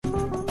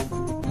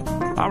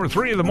Hour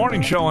 3 of the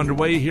morning show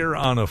underway here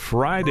on a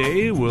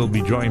Friday. We'll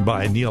be joined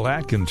by Neil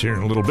Atkins here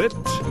in a little bit.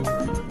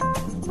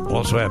 We'll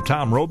also have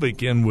Tom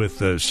Robick in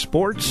with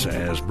sports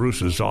as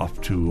Bruce is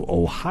off to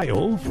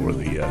Ohio for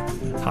the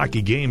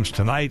hockey games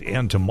tonight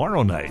and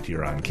tomorrow night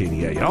here on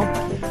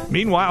KDAL.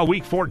 Meanwhile,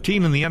 Week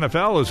 14 in the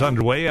NFL is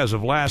underway as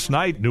of last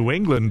night. New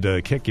England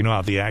kicking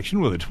off the action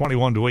with a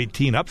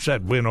 21-18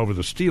 upset win over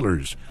the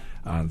Steelers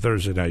on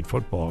Thursday Night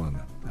Football. And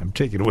I'm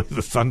taking away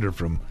the thunder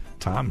from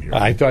Tom here.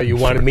 I thought you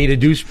wanted me to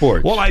do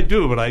sports. Well, I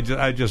do, but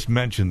I just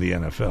mentioned the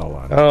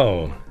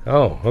NFL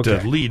okay.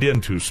 to lead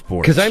into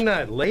sports. Because I'm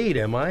not late,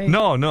 am I?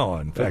 No.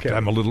 In fact,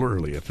 I'm a little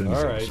early at things.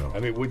 All right. So. I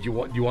mean,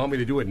 do you want me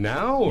to do it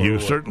now? Or you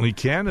what? certainly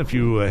can if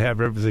you have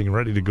everything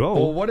ready to go.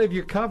 Well, what have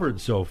you covered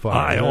so far?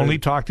 I only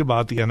talked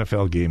about the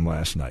NFL game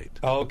last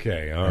night.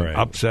 Okay, all right.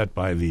 Upset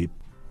by the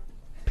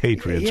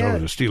Patriots over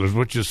the Steelers,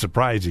 which is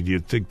surprising.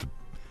 You'd think the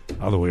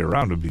other way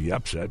around would be the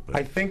upset. But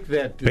I think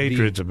that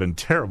Patriots have been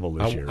terrible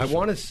this year. I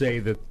want to say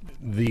that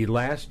the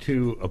last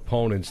two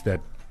opponents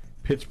that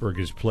Pittsburgh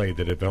has played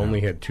that have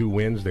only had 2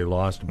 wins, they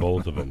lost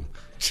both of them.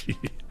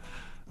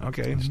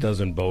 Okay. This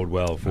doesn't bode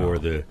well for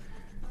the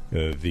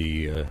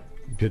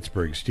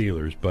Pittsburgh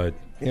Steelers, but,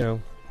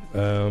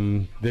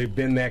 they've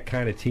been that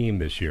kind of team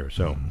this year.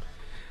 So,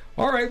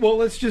 All right, well,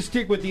 let's just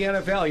stick with the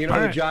NFL. You know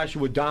that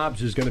Joshua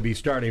Dobbs is going to be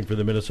starting for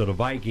the Minnesota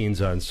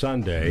Vikings on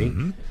Sunday.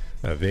 Mm-hmm.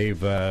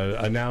 They've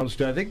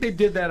announced, I think they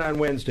did that on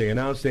Wednesday,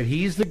 announced that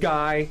he's the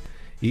guy,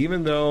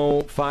 even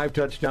though 5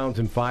 touchdowns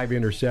and 5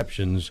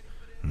 interceptions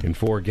in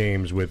 4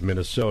 games with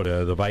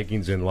Minnesota. The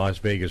Vikings and Las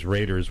Vegas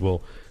Raiders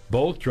will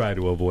both try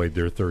to avoid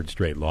their 3rd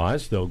straight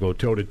loss. They'll go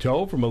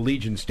toe-to-toe from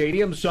Allegiant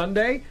Stadium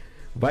Sunday.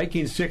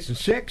 Vikings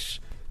 6-6,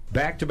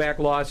 back-to-back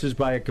losses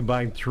by a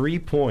combined 3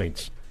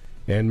 points.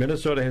 And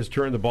Minnesota has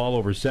turned the ball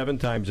over 7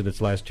 times in its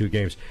last 2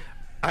 games.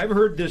 I've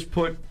heard this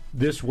put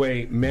this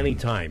way many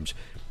times.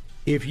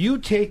 If you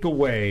take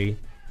away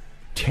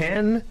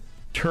 10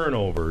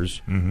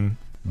 turnovers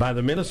by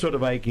the Minnesota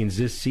Vikings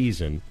this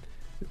season,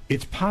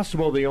 it's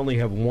possible they only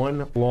have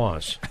 1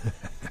 loss.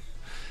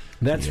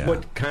 That's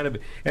what kind of...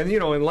 And,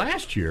 and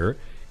last year,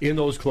 in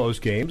those close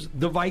games,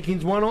 the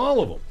Vikings won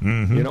all of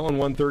them, and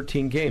won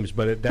 13 games.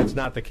 But that's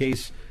not the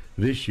case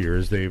this year,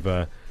 as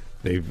they've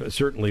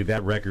certainly,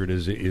 that record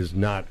is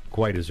not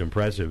quite as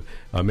impressive.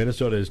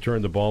 Minnesota has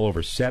turned the ball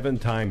over 7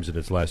 times in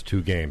its last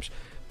 2 games.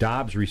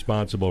 Dobbs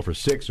responsible for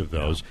 6 of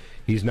those.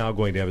 He's now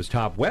going to have his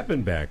top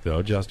weapon back,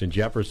 though. Justin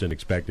Jefferson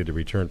expected to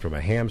return from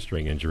a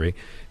hamstring injury.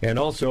 And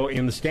also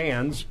in the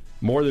stands,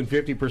 more than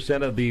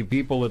 50% of the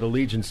people at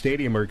Allegiant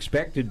Stadium are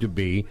expected to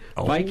be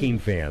Viking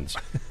fans,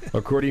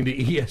 according to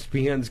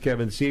ESPN's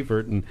Kevin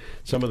Seifert and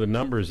some of the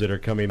numbers that are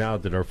coming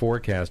out that are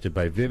forecasted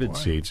by Vivid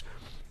Seats.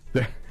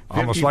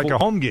 Almost like a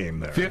home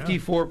game there.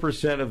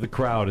 54% of the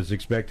crowd is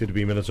expected to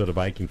be Minnesota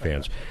Viking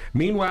fans.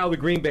 Meanwhile, the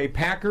Green Bay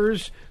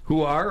Packers,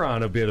 who are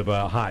on a bit of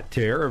a hot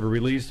tear, have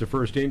released the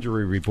first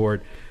injury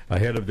report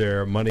ahead of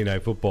their Monday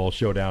Night Football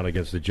showdown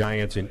against the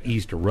Giants in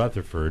East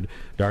Rutherford.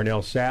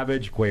 Darnell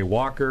Savage, Quay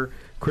Walker,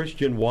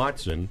 Christian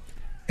Watson,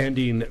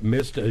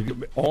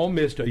 all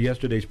missed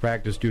yesterday's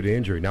practice due to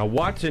injury. Now,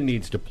 Watson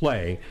needs to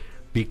play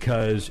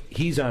because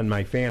he's on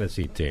my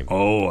fantasy team.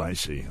 Oh, I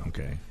see.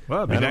 Okay.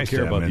 Well, I don't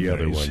care about the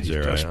other ones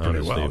there.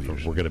 Honestly,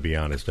 if we're going to be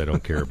honest, I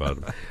don't care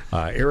about them.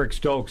 Eric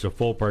Stokes, a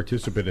full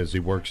participant as he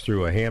works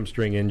through a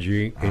hamstring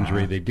injury.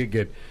 They did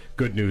get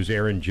good news.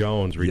 Aaron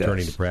Jones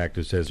returning to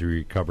practice as he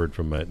recovered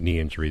from a knee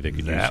injury that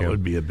could use him. That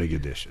would be a big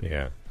addition.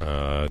 Yeah.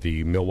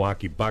 The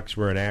Milwaukee Bucks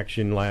were in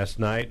action last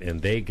night,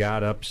 and they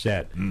got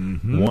upset.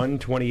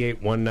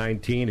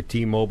 128-119 at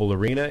T-Mobile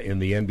Arena in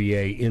the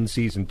NBA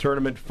in-season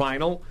tournament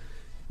final.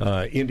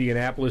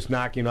 Indianapolis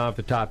knocking off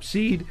the top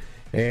seed,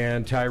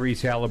 and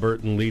Tyrese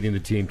Halliburton leading the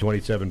team,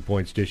 27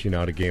 points, dishing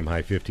out a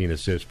game-high 15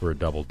 assists for a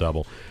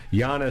double-double.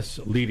 Giannis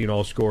leading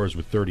all scorers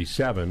with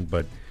 37,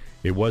 but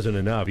it wasn't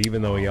enough,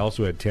 even though he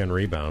also had 10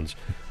 rebounds.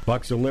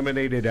 Bucks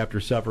eliminated after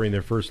suffering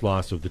their first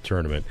loss of the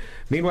tournament.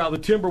 Meanwhile, the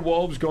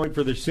Timberwolves going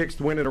for their 6th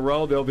win in a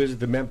row. They'll visit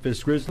the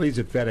Memphis Grizzlies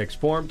at FedEx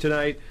Forum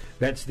tonight.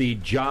 That's the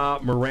Ja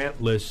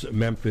Morant-less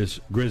Memphis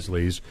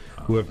Grizzlies,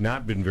 who have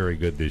not been very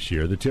good this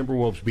year. The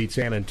Timberwolves beat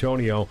San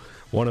Antonio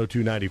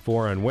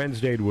 102-94 on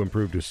Wednesday to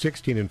improve to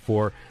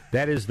 16-4.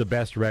 That is the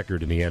best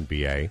record in the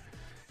NBA.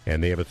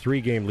 And they have a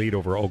 3-game lead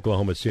over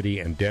Oklahoma City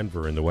and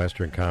Denver in the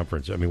Western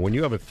Conference. I mean, when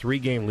you have a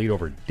 3-game lead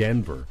over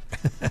Denver,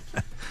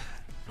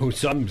 who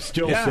some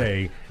still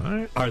say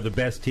are the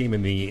best team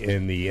in the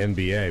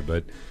NBA,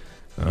 but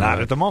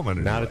not at the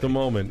moment. Not anyway. at the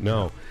moment,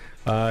 no.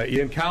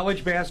 In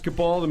college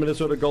basketball, the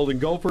Minnesota Golden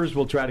Gophers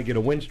will try to get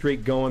a win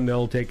streak going.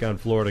 They'll take on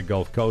Florida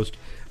Gulf Coast,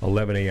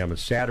 11 a.m. on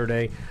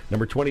Saturday.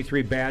 Number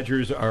 23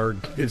 Badgers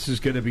this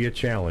is going to be a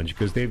challenge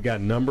because they've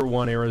got number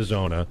 1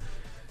 Arizona,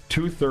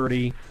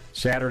 2:30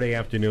 Saturday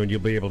afternoon.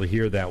 You'll be able to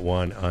hear that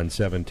one on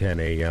 7:10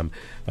 a.m.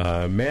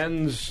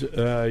 Men's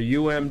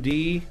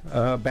UMD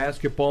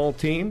basketball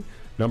team,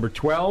 number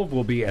 12,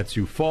 will be at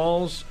Sioux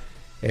Falls.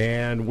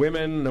 And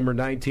women, number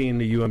 19,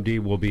 the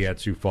UMD, will be at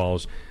Sioux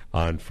Falls.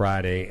 on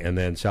Friday, and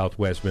then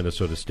Southwest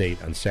Minnesota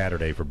State on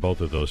Saturday for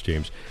both of those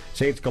teams.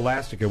 St.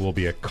 Scholastica will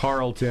be at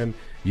Carleton,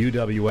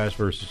 UWS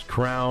versus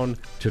Crown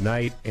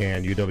tonight,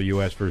 and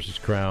UWS versus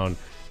Crown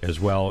as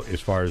well as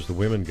far as the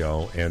women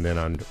go. And then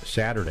on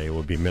Saturday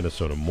will be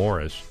Minnesota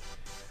Morris.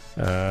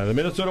 The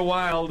Minnesota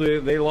Wild,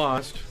 they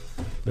lost.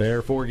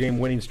 Their 4-game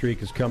winning streak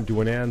has come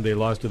to an end. They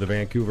lost to the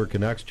Vancouver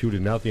Canucks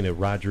 2-0 at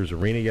Rogers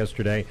Arena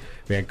yesterday.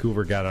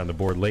 Vancouver got on the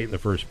board late in the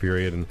first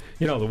period, and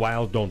the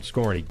Wild don't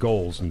score any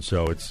goals, and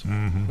so it's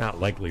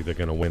not likely they're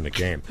going to win the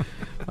game.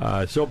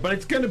 But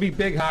it's going to be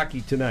big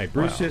hockey tonight.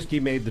 Bruce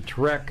Siskey made the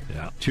trek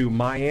to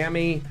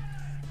Miami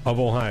of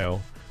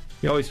Ohio.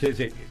 He always says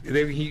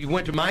he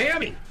went to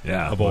Miami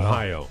of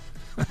Ohio.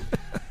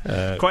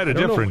 Quite a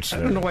difference.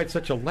 I don't know why it's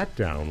such a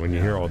letdown when you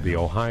hear all the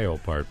Ohio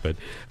part. But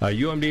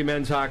UMD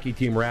men's hockey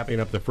team wrapping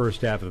up the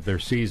first half of their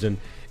season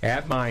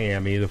at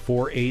Miami. The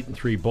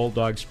 4-8-3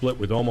 Bulldogs split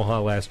with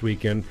Omaha last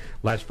weekend.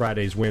 Last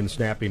Friday's win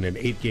snapping an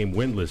 8-game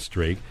winless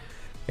streak.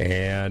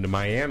 And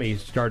Miami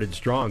started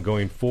strong,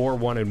 going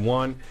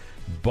 4-1-1.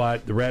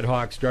 But the Red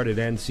Hawks started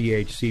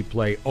NCHC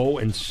play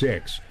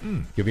 0-6,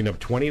 giving up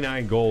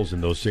 29 goals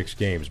in those 6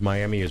 games.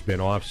 Miami has been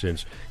off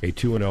since a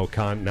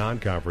 2-0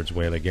 non-conference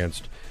win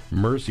against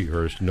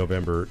Mercyhurst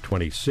November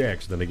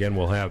 26th. And again,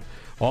 we'll have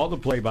all the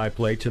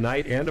play-by-play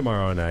tonight and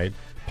tomorrow night.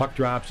 Puck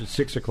drops at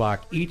 6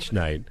 o'clock each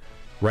night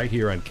right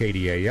here on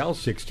KDAL,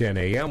 610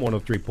 AM,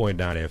 103.9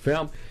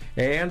 FM,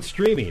 and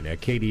streaming at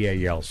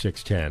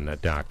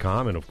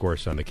KDAL610.com and, of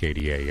course, on the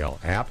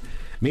KDAL app.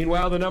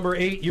 Meanwhile, the number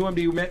 8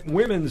 UMD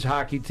women's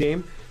hockey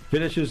team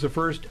finishes the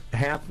first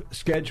half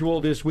schedule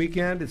this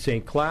weekend at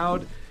St.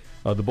 Cloud.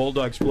 The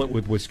Bulldogs split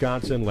with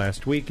Wisconsin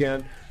last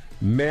weekend.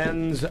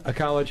 Men's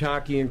college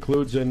hockey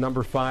includes a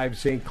number 5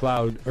 St.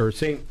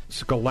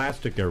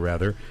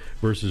 Scholastica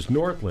versus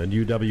Northland.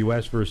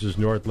 UWS versus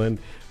Northland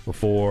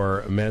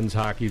for men's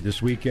hockey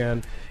this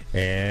weekend.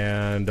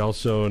 And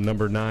also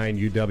number 9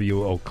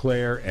 UW Eau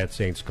Claire at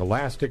St.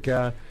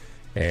 Scholastica.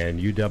 And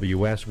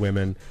UWS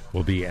women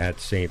will be at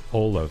St.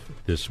 Olaf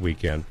this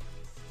weekend.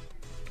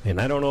 And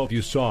I don't know if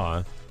you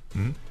saw,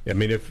 I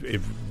mean, if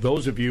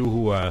those of you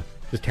who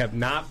just have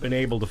not been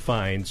able to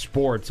find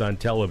sports on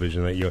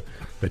television that you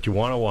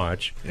want to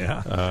watch,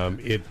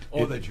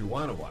 that you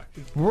want to watch,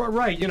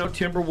 right?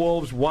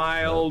 Timberwolves,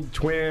 Wild,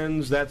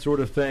 Twins, that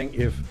sort of thing.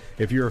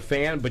 If you're a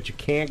fan, but you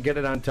can't get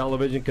it on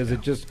television because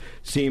it just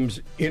seems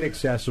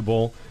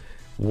inaccessible.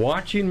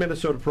 Watching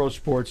Minnesota pro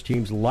sports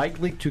teams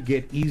likely to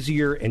get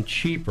easier and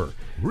cheaper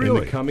in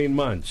the coming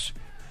months.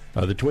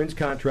 The Twins'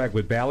 contract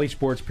with Bally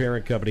Sports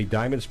parent company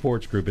Diamond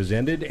Sports Group has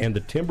ended, and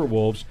the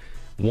Timberwolves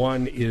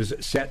one is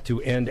set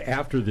to end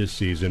after this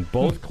season.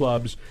 Both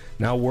clubs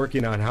now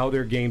working on how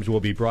their games will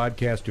be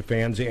broadcast to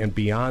fans, and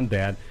beyond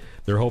that,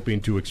 they're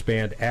hoping to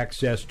expand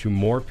access to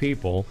more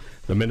people.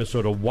 The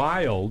Minnesota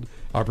Wild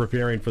are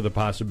preparing for the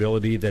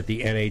possibility that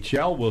the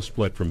NHL will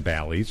split from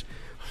Bally's.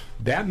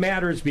 That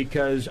matters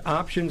because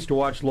options to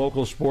watch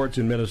local sports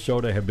in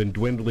Minnesota have been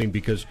dwindling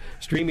because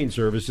streaming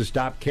services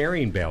stopped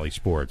carrying Bally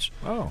Sports.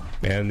 Oh.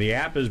 And the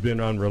app has been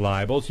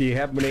unreliable, so you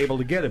haven't been able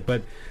to get it.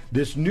 But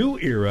this new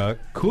era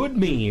could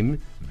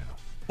mean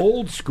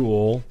old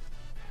school,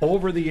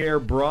 over-the-air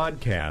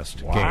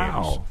broadcast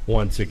games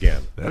once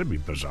again. That'd be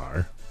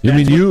bizarre. You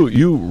mean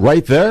you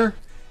right there?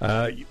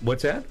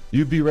 What's that?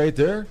 You'd be right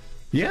there?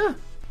 Yeah.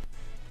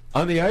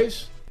 On the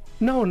ice?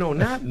 No,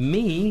 not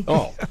me.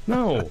 Oh.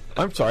 No.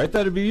 I'm sorry, I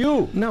thought it'd be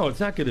you. No, it's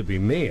not going to be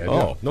me.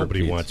 Oh,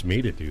 nobody wants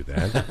me to do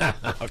that.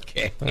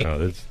 Okay.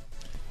 No,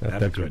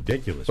 that's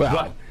ridiculous.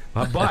 Well.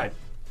 But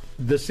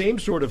the same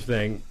sort of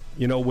thing,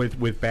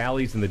 with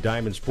Bally's and the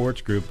Diamond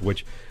Sports Group,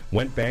 which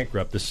went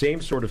bankrupt, the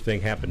same sort of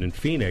thing happened in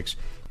Phoenix,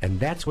 and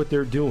that's what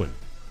they're doing.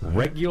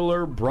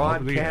 Regular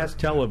broadcast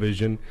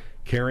television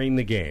carrying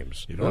the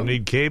games. You don't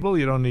need cable,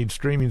 you don't need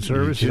streaming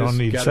service, you don't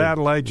need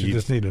satellite, you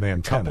just need an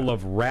antenna. A couple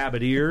of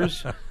rabbit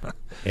ears.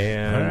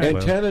 And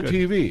antenna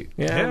TV.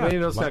 Yeah,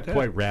 it's not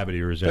quite rabbit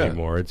ears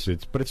anymore.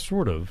 But it's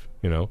sort of,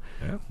 Yeah.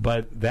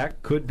 But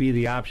that could be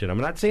the option. I'm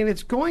not saying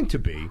it's going to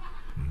be,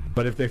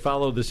 but if they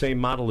follow the same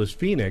model as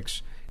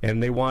Phoenix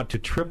and they want to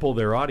triple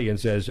their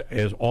audience, as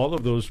all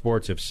of those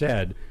sports have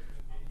said,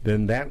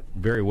 then that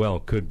very well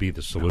could be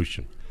the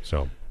solution.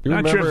 So.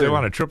 Not sure if they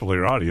want to triple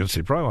their audience.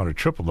 They probably want to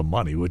triple the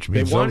money, which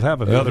means they'll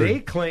have another. They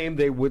claim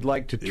they would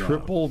like to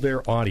triple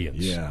their audience.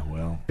 Yeah,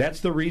 well. That's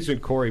the reason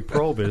Corey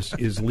Provis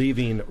is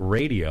leaving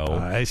radio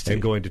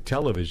and going to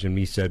television,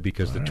 he said,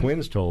 because the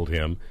Twins told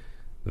him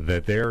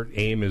that their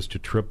aim is to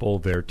triple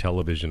their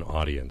television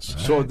audience.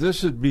 So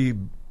this would be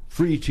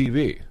free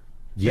TV.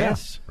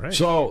 Yes. Yeah, right.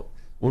 So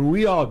when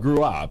we all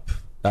grew up,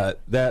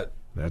 that's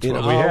in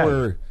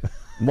our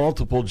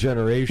multiple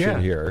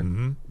generation here,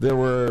 there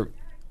were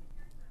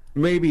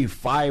maybe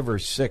 5 or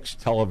 6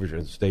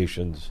 television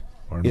stations.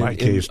 Or in my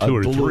case, 2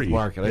 or 3.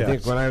 Market. Yes. I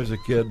think when I was a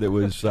kid, there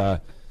was 4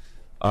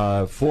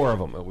 of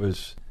them. It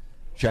was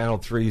Channel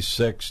 3,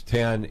 6,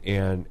 10,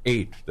 and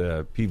 8,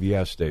 the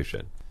PBS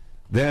station.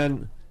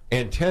 Then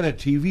Antenna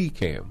TV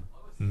came.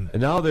 And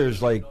now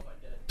there's like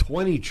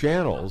 20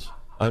 channels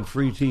on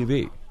free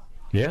TV.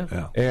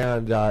 Yeah.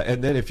 And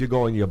then if you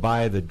go and you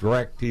buy the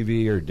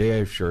DirecTV or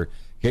Dish or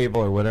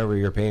cable or whatever,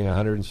 you're paying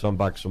 $100 and some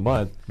bucks a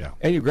month. Yeah.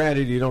 And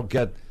granted, you don't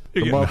get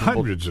You're getting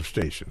hundreds of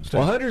stations.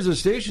 Well, hundreds of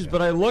stations,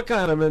 but I look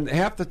on them, and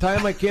half the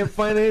time I can't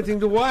find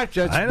anything to watch.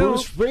 That's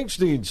Bruce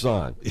Springsteen's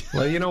song.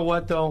 Well, you know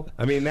what, though?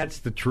 I mean, that's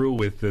the true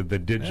with the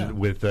digital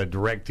with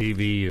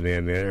DirecTV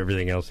and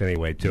everything else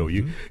anyway, too.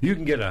 Mm-hmm. You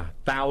can get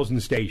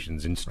 1,000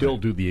 stations and still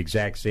do the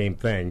exact same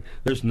thing.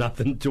 There's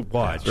nothing to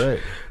watch.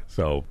 That's right.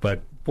 So,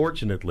 but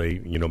fortunately,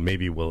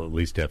 maybe we'll at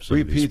least have some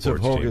repeats of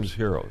Hogan's teams.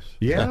 Heroes.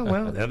 Yeah,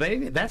 well,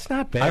 that's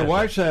not bad. I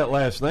watched that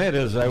last night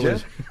as I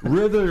was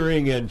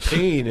writhing in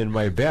pain in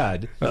my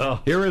bed.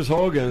 Oh. Here was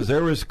Hogan's.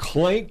 There was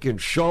Clank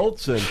and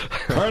Schultz and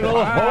Colonel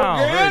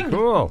Very Hogan.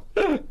 cool.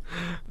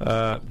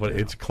 But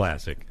it's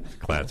classic. It's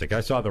classic.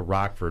 I saw the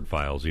Rockford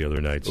Files the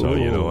other night, so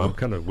I'm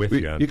kind of with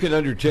you on. You can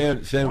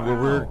understand where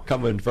we're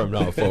coming from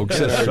now,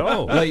 folks.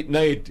 Late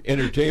night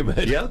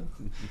entertainment. Yep.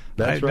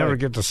 I never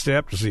get to stay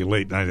up to see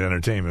late night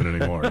entertainment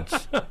anymore.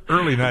 It's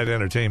early night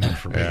entertainment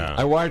for me. Yeah.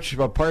 I watched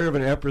a part of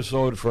an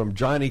episode from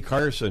Johnny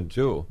Carson,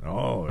 too.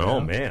 Oh,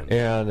 man.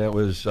 And it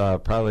was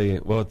probably,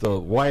 with the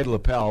wide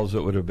lapels,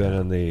 it would have been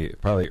in the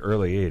probably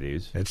early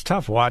 80s. It's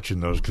tough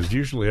watching those because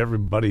usually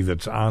everybody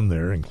that's on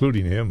there,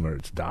 including him,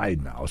 it's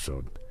died now.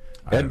 So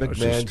Ed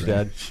McMahon's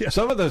dead. Yeah.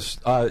 Some of the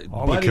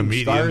all the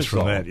comedians stars, from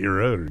though, that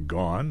era are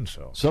gone.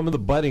 So some of the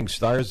budding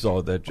stars,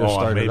 though, that just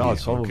started out,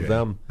 some of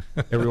them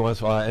every once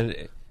in a while.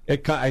 And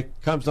it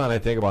comes on, I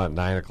think, about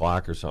 9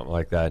 o'clock or something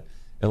like that.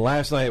 And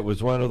last night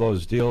was one of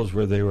those deals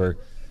where they were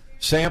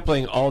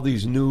sampling all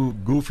these new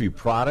goofy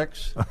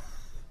products.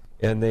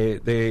 And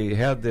they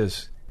had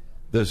this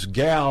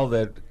gal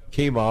that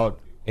came out,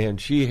 and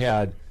she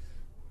had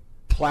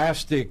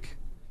plastic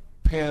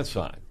pants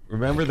on.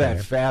 Remember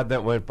that fad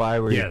that went by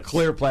where you had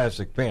clear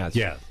plastic pants?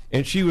 Yes.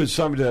 And she was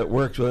somebody that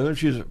works with them.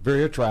 She was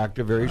very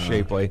attractive, very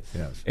shapely.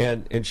 Yes.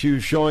 And she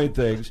was showing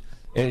things.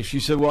 And she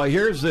said, well,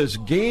 here's this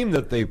game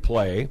that they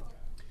play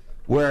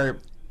where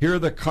here are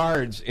the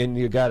cards, and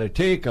you got to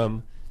take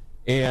them,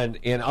 and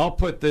I'll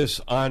put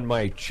this on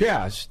my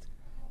chest,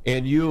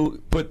 and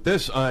you put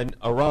this on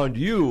around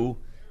you,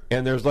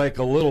 and there's like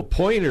a little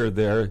pointer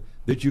there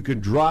that you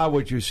can draw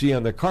what you see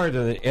on the card,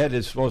 and then Ed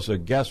is supposed to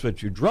guess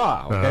what you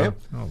draw, okay?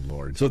 Oh,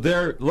 Lord. So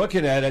they're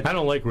looking at it. I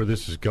don't like where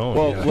this is going.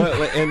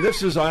 Well, and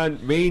this is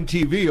on main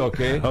TV,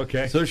 okay?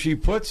 Okay. So she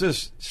puts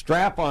this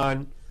strap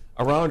on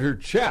around her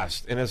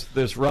chest, and it's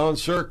this round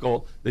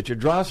circle that you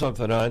draw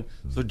something on.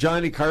 So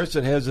Johnny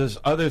Carson has this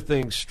other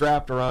thing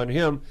strapped around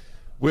him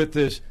with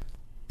this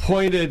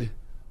pointed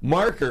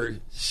marker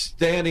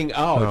standing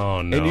out.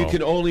 Oh, no. And you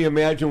can only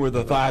imagine where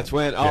the thoughts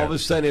went. All of a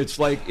sudden, it's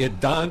like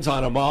it dawns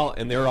on them all,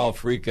 and they're all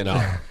freaking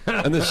out.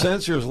 And the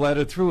censors let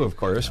it through, of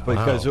course,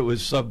 because it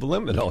was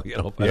subliminal,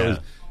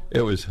 but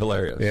it was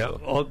hilarious. Yeah.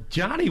 So. Well,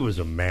 Johnny was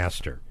a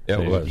master. Yeah,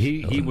 it was.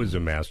 He was a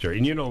master.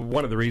 And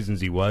one of the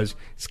reasons he was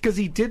is because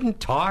he didn't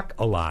talk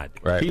a lot.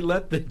 Right. He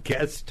let the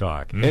guests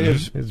talk. And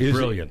it's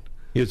brilliant.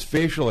 His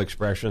facial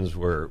expressions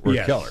were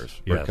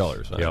killers. Yes.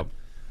 Killers. Yep.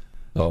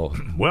 Oh.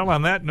 Well,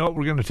 on that note,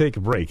 we're going to take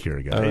a break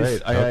here,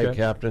 guys. All right. Aye,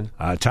 Captain.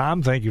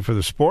 Tom, thank you for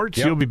the sports.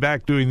 Yep. You'll be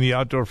back doing the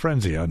Outdoor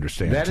Frenzy, I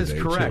understand. That is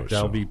today, correct. Too,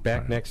 I'll be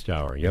back next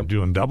hour. Yep.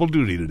 Doing double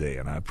duty today,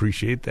 and I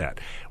appreciate that.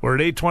 We're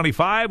at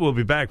 8:25. We'll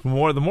be back for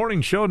more of the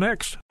morning show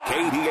next.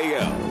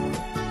 KDAL.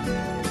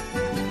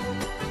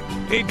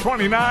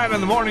 8:29 on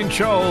the morning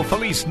show.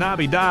 Feliz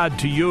Navidad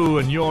to you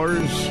and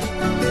yours.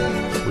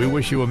 We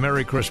wish you a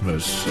Merry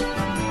Christmas.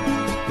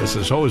 This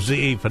is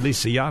Jose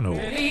Feliciano.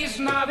 Feliz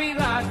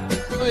Navidad.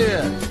 Oh,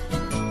 yeah.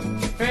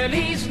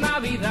 Feliz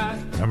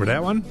Navidad. Remember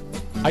that one?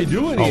 I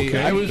do. And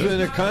Okay. I was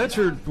in a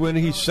concert when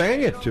he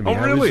sang it to me. Oh,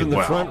 really? I was in the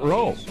Wow. front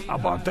row. How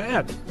about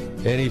that?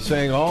 And he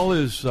sang all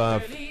his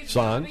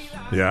songs.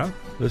 Yeah.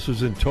 This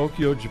was in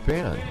Tokyo,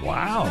 Japan.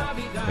 Wow.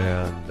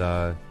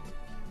 And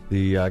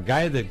the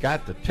guy that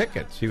got the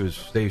tickets, he was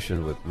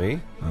stationed with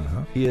me.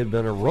 He had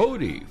been a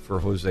roadie for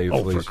Jose for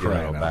Feliciano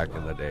crying out back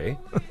in the day.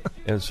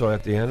 And so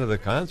at the end of the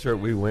concert,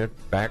 we went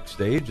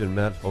backstage and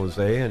met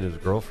Jose and his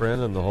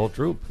girlfriend and the whole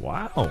troupe.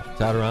 Wow.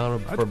 Sat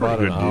around That's for about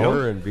a an pretty good hour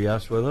deal. and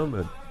BS with him.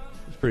 And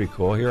it was pretty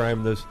cool. Here I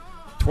am, this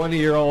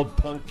 20-year-old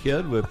punk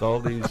kid with all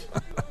these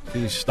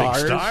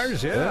stars. Big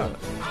stars, yeah.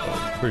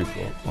 Pretty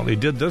cool. Well, he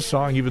did this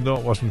song even though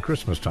it wasn't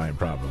Christmas time,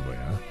 probably,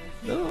 huh?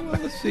 No,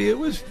 let's see. It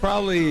was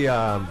probably,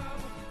 I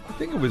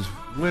think it was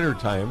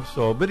wintertime.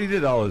 So, but he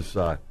did all his.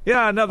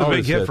 Yeah, another all big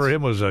his hit hits. for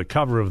him was a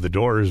cover of the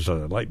Doors'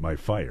 "Light My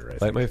Fire." I Light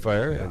think. My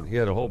Fire, and he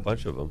had a whole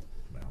bunch of them.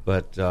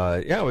 But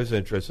it was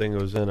interesting.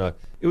 It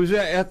was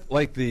at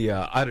like the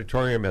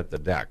auditorium at the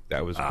Deck.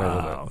 That was kind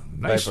of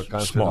the nice type of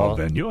concert small hall.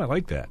 venue. I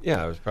like that.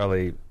 Yeah, it was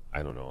probably,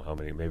 I don't know how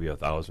many, maybe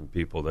 1,000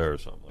 people there or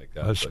something like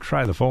that. Let's But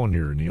try the phone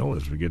here, Neil,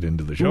 as we get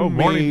into the show. who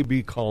may Morning.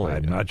 be calling?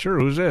 I'm not sure.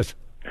 Who's this?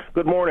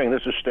 Good morning.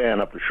 This is Stan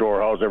up the shore.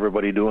 How's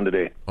everybody doing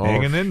today?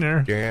 Hanging in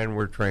there. Dan,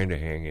 we're trying to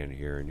hang in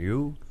here, and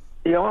you?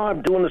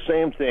 I'm doing the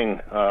same thing.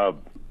 I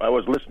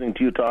was listening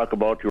to you talk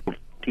about your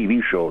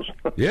TV shows.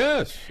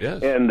 Yes.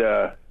 And,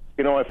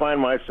 I find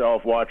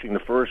myself watching the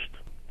first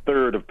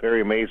third of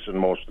Perry Mason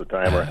most of the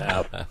time, or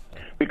half.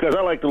 because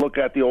I like to look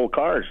at the old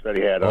cars that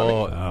he had.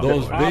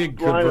 Those big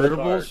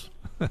convertibles.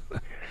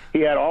 He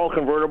had all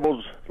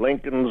convertibles,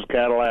 Lincolns,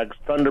 Cadillacs,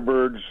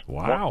 Thunderbirds.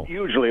 Wow!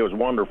 Usually it was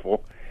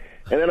wonderful.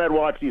 And then I'd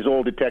watch these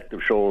old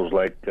detective shows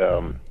like,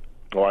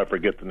 I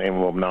forget the name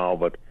of them now,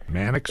 but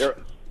Mannix.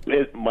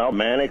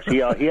 Mannix. He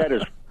had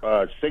his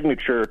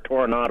signature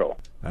Tornado.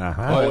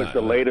 Always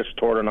the latest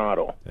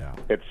Tornado. Yeah.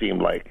 It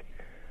seemed like.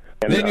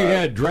 And then you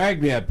had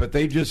Dragnet, but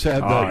they just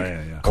had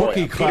the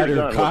cookie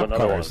cutter cop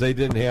cars. They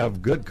didn't have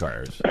good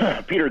cars.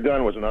 Peter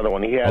Gunn was another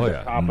one. He had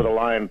the top of the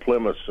line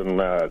Plymouths and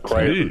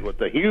Chrysler with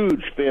the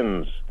huge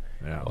fins.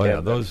 Yeah.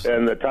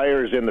 And the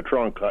tires in the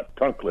trunk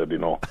lid,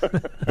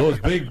 Those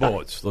big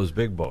boats.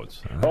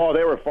 Oh,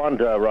 they were fun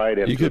to ride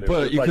in. You could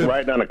put like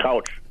riding on a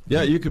couch.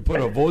 Yeah, you could put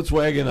a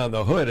Volkswagen on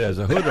the hood as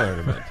a hood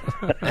ornament.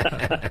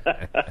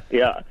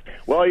 Yeah.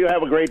 Well, you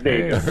have a great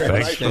day. Hey,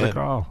 thanks for the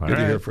call. Good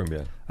to hear from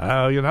you.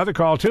 Another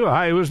call, too.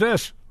 Hi, who's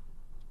this?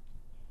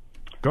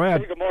 Go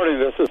ahead. Hey, good morning.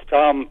 This is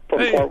Tom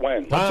from Fort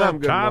Wayne. Tom,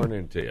 good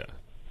morning to you.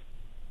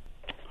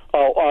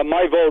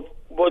 My vote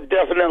would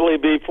definitely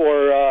be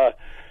for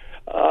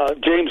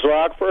James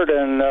Rockford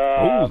and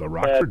the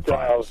Rockford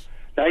Files.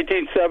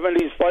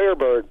 1970s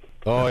Firebird.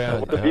 Oh,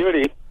 yeah. The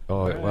beauty.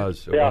 Oh, it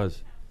was. It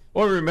was.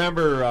 Well,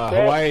 remember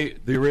Hawaii,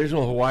 the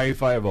original Hawaii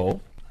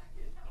 5-0.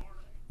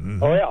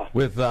 Mm-hmm. Oh, yeah.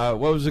 With, what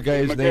was the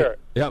guy's name?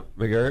 Yep,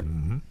 McGarrett.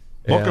 Mm-hmm.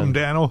 Welcome,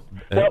 Dano.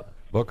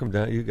 Welcome,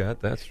 Dan. You got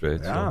that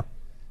straight. Yeah. So.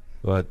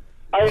 But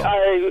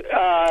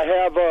I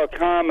have a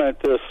comment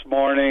this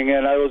morning,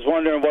 and I was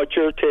wondering what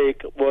your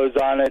take was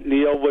on it,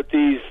 Neil, with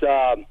these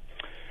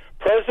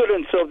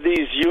presidents of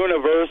these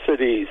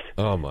universities.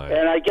 Oh, my.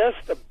 And I guess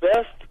the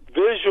best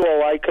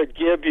visual I could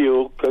give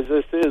you, because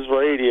this is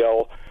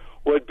radio,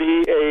 would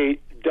be a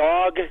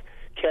dog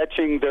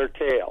catching their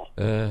tail.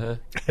 Uh-huh.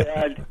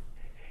 And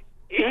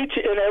each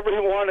and every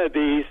one of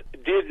these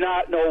did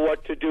not know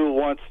what to do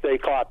once they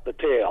caught the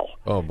tail.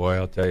 Oh, boy,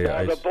 I'll tell you.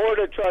 The Board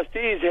of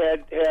Trustees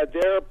had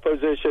their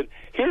position.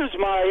 Here's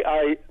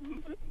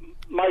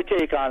my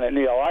take on it,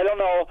 Neil. I don't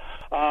know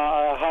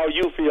how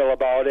you feel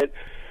about it,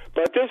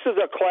 but this is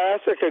a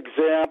classic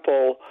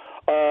example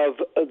of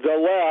the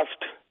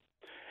left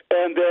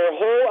and their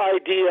whole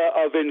idea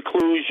of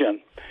inclusion.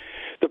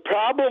 The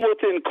problem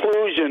with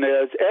inclusion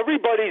is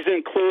everybody's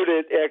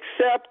included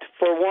except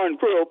for one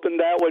group, and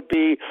that would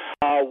be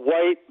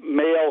white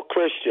male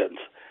Christians.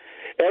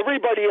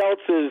 Everybody else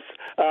has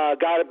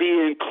got to be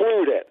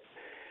included.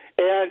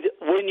 And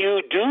when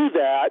you do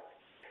that,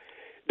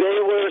 they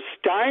were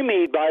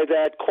stymied by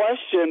that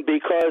question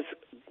because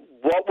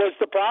what was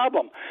the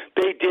problem?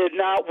 They did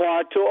not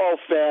want to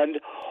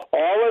offend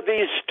all of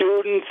these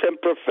students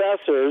and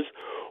professors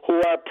who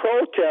are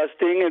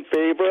protesting in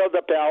favor of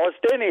the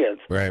Palestinians.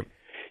 Right.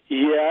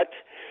 Yet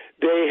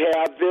they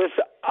have this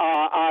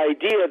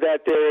idea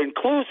that they're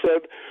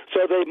inclusive,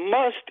 so they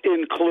must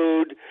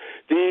include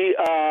the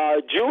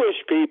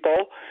Jewish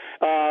people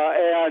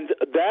and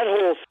that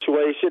whole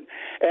situation.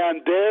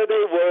 And there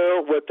they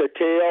were with the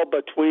tail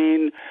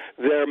between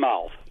their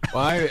mouth.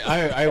 Well,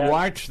 I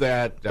watched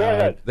that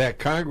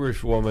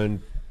congresswoman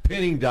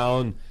pinning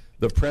down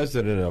the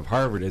president of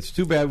Harvard. It's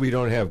too bad we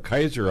don't have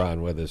Kaiser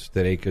on with us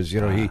today because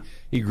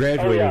he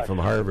graduated from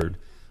Harvard.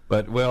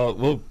 But, well,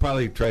 we'll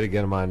probably try to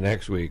get him on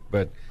next week.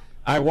 But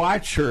I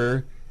watched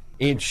her,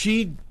 and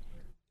she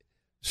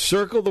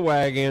circled the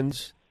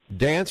wagons,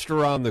 danced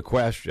around the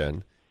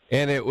question,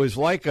 and it was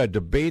like a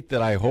debate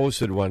that I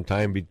hosted one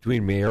time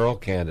between mayoral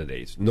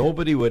candidates.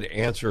 Nobody would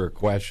answer a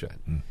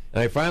question.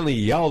 And I finally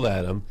yelled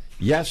at them,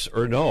 yes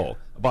or no,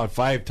 about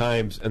 5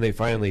 times, and they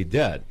finally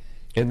did.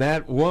 And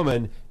that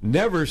woman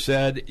never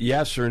said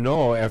yes or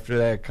no after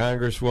that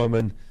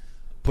congresswoman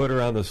put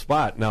her on the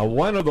spot. Now,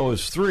 one of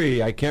those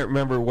 3, I can't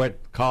remember what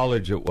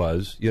college it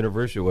was,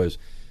 university it was,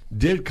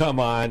 did come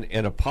on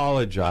and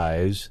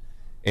apologize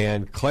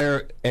and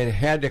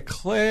had to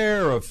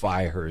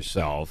clarify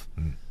herself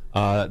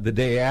the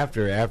day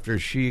after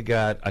she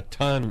got a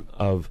ton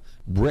of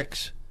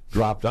bricks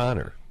dropped on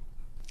her.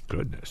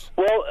 Goodness.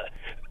 Well,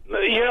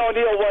 Neil,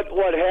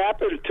 what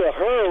happened to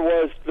her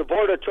was the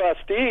Board of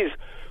Trustees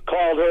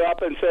called her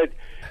up and said,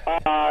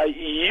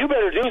 you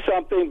better do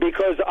something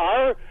because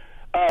our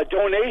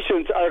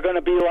donations are going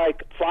to be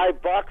like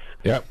 $5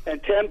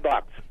 and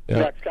 $10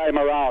 next time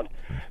around.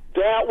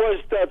 That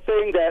was the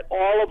thing that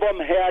all of them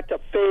had to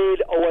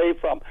fade away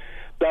from.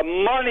 The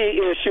money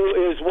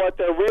issue is what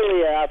they're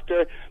really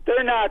after.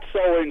 They're not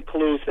so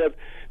inclusive.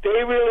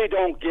 They really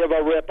don't give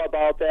a rip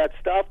about that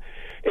stuff.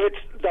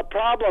 The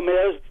problem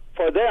is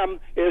for them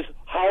is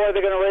how are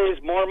they going to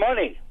raise more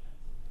money?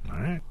 All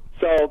right.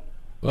 So.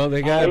 Well,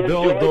 they got to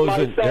build those.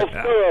 Myself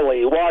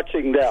thoroughly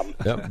watching them.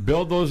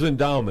 Build those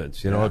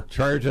endowments.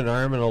 Charge an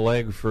arm and a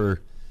leg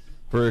for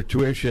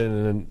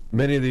tuition, and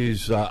many of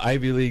these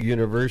Ivy League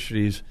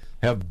universities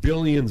have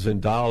billions in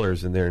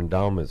dollars in their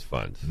endowments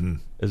funds.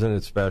 Isn't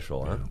it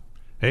special? Huh?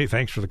 Hey,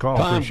 thanks for the call.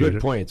 Tom, appreciate good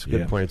it. points.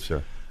 Good points,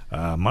 sir.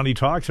 Money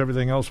talks,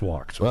 everything else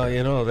walks. Well,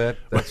 that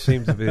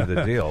seems to be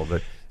the deal.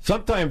 But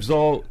sometimes,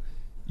 though,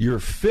 your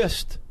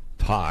fist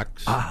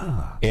talks,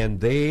 and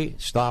they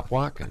stop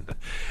walking.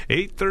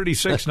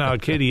 8:36 now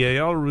at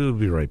KDAL. We'll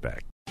be right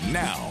back.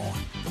 Now,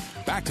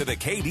 back to the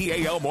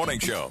KDAL Morning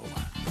Show.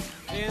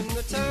 In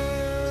the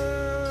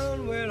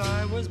town where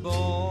I was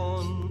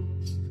born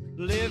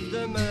lived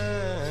a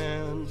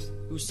man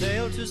who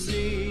sailed to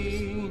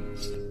sea,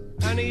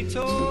 and he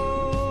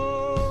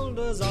told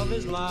us of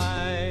his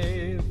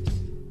life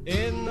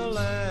in the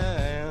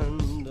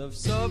land of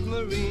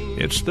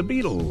submarines. It's the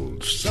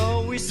Beatles.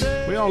 So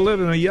we all live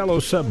in a yellow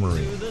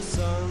submarine.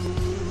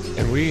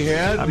 And we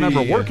had I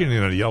remember working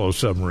in a yellow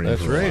submarine.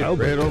 That's right,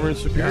 right over in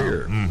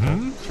Superior. Yeah.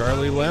 Mm-hmm.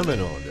 Charlie Lemon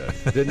owned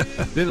it.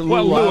 Didn't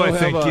well, Lou, I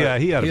think,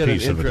 he had a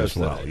piece of it as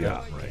well. It,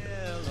 yeah, right.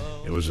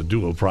 It was a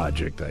dual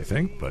project, I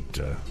think, but...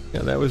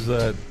 yeah, that was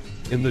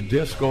in the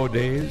disco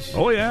days.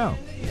 Oh, yeah.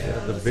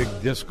 The big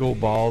disco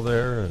ball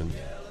there. And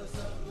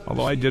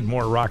although I did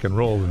more rock and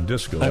roll than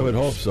disco. I would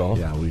hope so.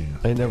 Yeah,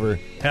 I never...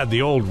 had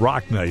the old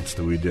rock nights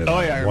that we did.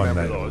 Oh, yeah, I one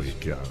remember night those. A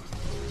week.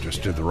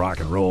 Just did the rock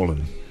and roll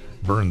and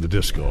burned the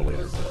disco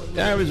later.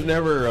 I was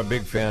never a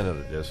big fan of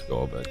the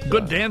disco, but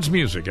good dance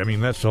music. I mean,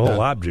 that's the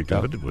whole object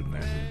of it. Wouldn't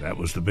that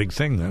was the big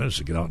thing then, is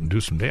to get out and do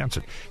some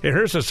dancing. Hey,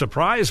 here's a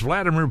surprise: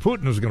 Vladimir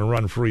Putin is going to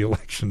run for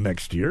re-election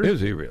next year.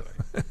 Is he really?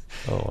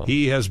 Wow.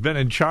 He has been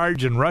in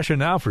charge in Russia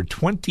now for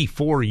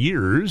 24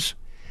 years,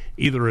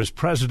 either as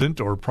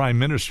president or prime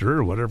minister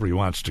or whatever he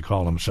wants to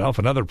call himself.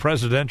 Another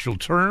presidential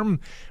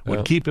term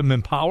would keep him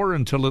in power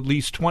until at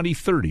least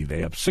 2030. They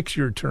have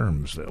 6-year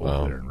terms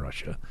over there in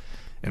Russia.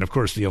 And, of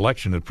course, the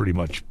election is pretty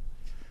much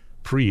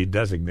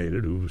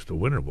pre-designated who the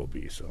winner will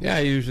be. So yeah,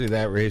 usually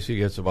that race he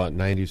gets about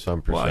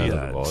 90-some% of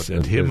the vote.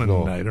 And him and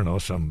I don't know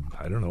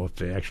if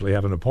they actually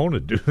have an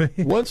opponent, do they?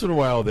 Once in a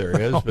while there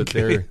is, but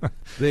they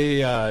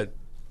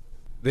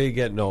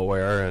get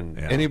nowhere. And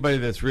anybody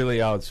that's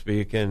really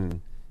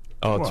outspoken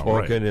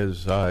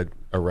is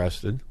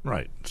arrested.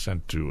 Right,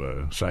 sent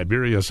to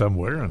Siberia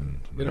somewhere,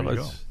 and there you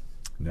go.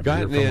 Never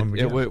hear from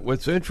him again.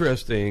 What's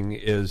interesting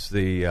is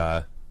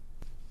the.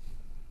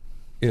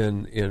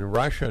 In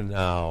Russia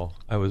now,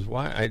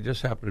 I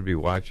just happened to be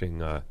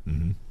watching.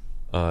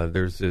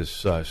 There's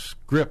this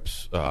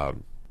Scripps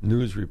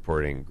news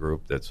reporting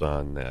group that's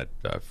on that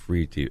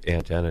free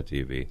Antenna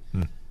TV,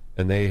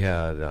 and they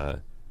had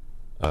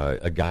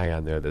a guy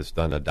on there that's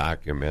done a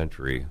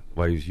documentary.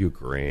 Well, he's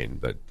Ukraine,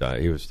 but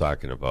he was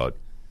talking about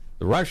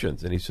the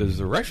Russians, and he says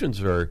the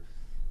Russians are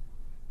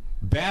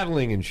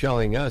battling and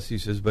shelling us. He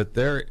says, but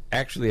they're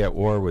actually at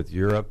war with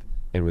Europe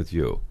and with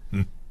you.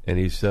 And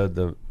he said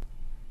the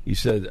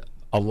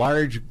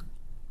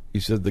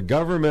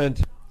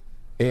government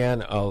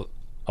and a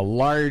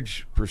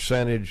large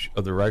percentage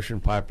of the Russian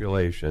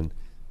population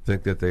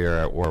think that they are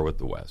at war with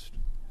the West,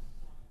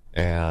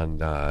 and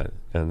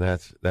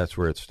that's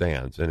where it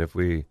stands. And if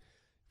we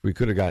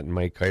could have gotten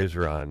Mike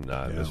Kaiser on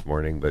this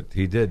morning, but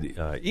he did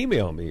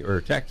emailed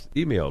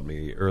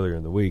me earlier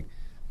in the week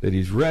that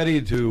he's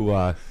ready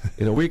to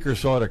in a week or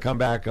so to come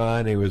back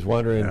on. He was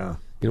wondering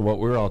what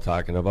we're all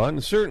talking about,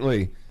 and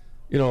certainly.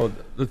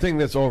 The thing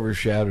that's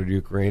overshadowed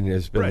Ukraine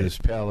has been this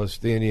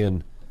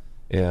Palestinian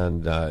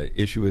and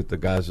issue with the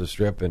Gaza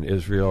Strip and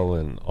Israel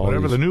and all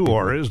whatever the new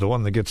war is, the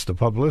one that gets the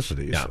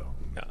publicity. Yeah. So.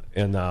 Yeah.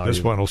 And now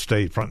this one will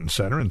stay front and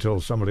center until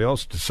somebody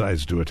else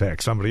decides to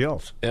attack somebody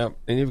else. Yeah,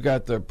 and you've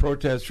got the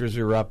protesters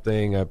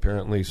erupting.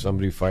 Apparently,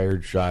 somebody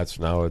fired shots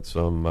now at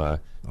some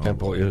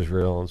Temple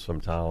Israel in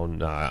some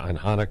town on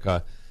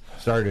Hanukkah.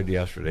 Started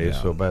yesterday.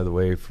 Yeah. So, by the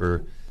way,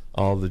 for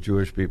all the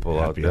Jewish people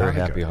out there,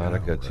 happy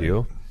Hanukkah to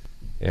you.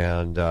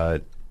 And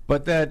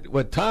but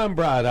what Tom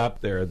brought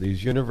up there,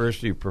 these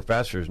university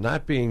professors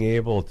not being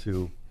able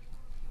to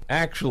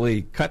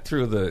actually cut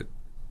through the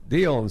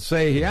deal and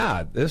say,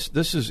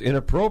 this is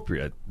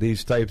inappropriate.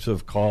 These types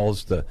of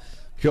calls to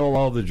kill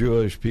all the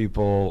Jewish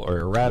people or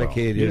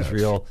eradicate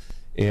Israel.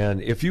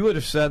 And if you would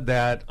have said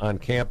that on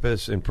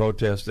campus in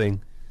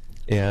protesting,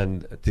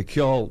 and to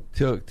kill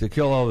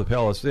all the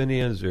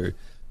Palestinians or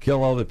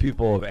kill all the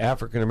people of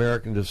African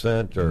American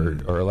descent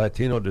or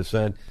Latino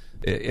descent.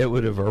 It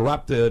would have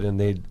erupted, and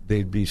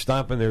they'd be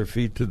stomping their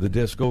feet to the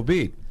disco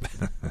beat.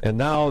 And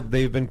now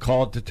they've been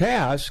called to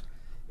task,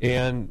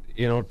 and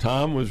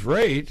Tom was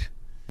right.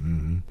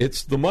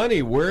 It's the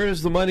money. Where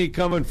is the money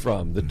coming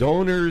from? The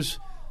donors,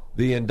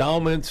 the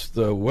endowments,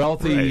 the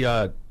wealthy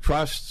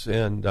trusts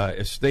and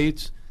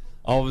estates.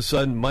 All of a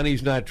sudden,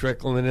 money's not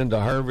trickling into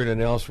Harvard and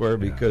elsewhere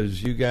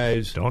because you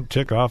guys don't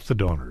tick off the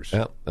donors.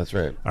 Yeah, that's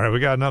right. All right, we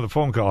got another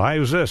phone call. Hi,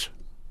 who's this?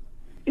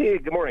 Hey,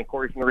 good morning,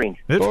 Corey from the Range.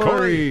 It's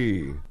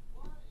Corey.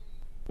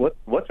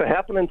 What's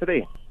happening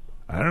today?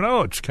 I don't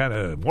know. It's kind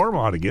of warm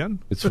out again.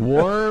 It's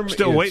warm.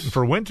 Still waiting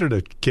for winter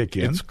to kick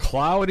in. It's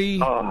cloudy.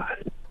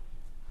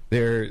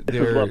 This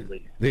is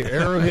lovely. The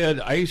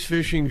Arrowhead Ice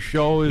Fishing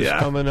Show is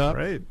coming up.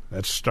 Right.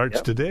 That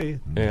starts today.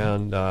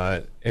 And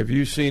have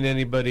you seen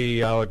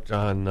anybody out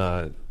on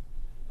the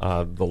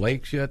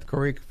lakes yet,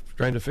 Corey,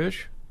 trying to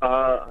fish?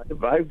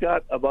 I've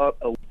got about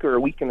a week or a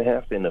week and a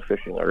half into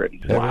fishing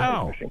already.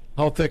 Wow.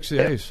 How thick's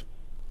the ice?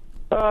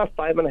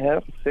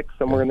 5.5, 6,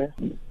 somewhere in there.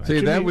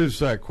 See, that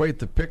was quite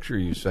the picture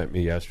you sent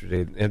me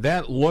yesterday, and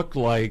that looked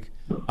like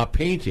a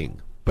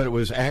painting, but it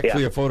was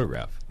actually a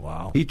photograph.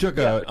 Wow. He took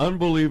an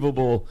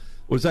unbelievable,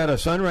 was that a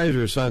sunrise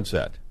or a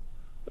sunset?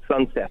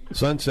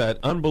 Sunset,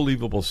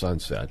 unbelievable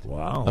sunset.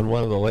 Wow. On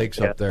one of the lakes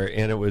up there,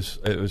 and it was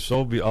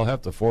so I'll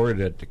have to forward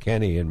it to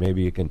Kenny, and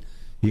maybe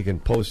he can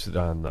post it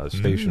on the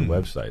station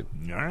website.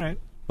 All right.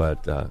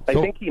 But I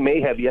think he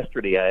may have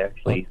yesterday. I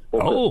actually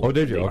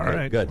did you? Okay, all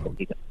right.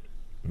 Good.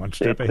 One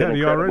step ahead of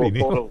you already,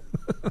 Neil.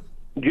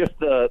 Just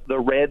the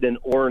red and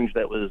orange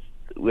that was,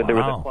 there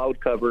was a cloud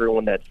cover, and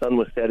when that sun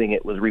was setting,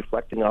 it was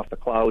reflecting off the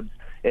clouds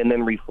and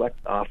then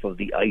reflect off of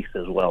the ice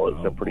as well.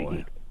 It's pretty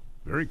neat.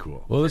 Very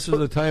cool. Well, this is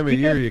the time of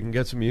year you can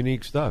get some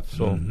unique stuff.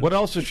 So what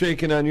else is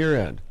shaking on your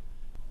end?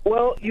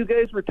 Well, you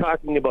guys were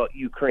talking about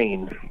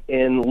Ukraine,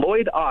 and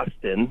Lloyd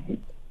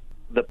Austin,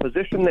 the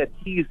position that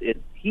he's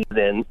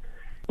in,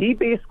 he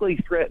basically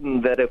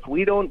threatened that if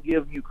we don't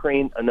give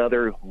Ukraine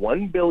another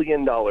 $1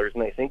 billion,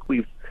 and I think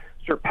we've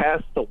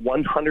surpassed the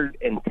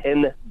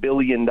 $110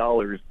 billion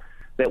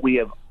that we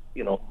have,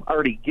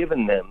 already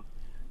given them,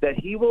 that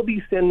he will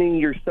be sending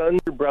your sons,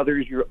 your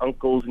brothers, your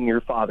uncles, and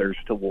your fathers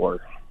to war.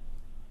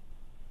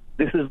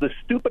 This is the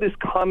stupidest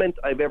comment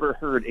I've ever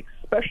heard,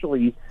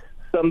 especially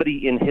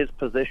somebody in his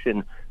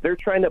position. They're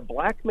trying to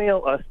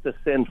blackmail us to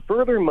send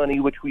further money,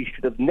 which we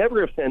should have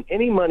never have sent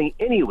any money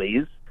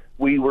anyways.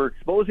 We were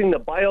exposing the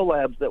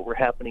biolabs that were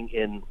happening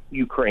in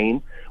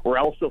Ukraine. We're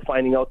also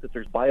finding out that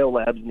there's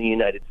biolabs in the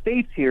United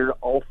States here,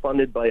 all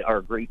funded by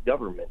our great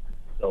government.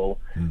 So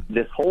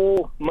this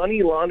whole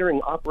money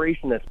laundering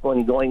operation that's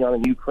been going on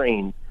in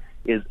Ukraine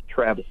is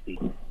travesty.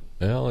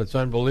 Well, it's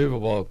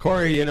unbelievable.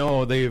 Corey,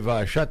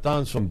 they've shut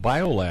down some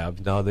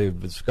biolabs. Now they've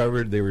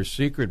discovered they were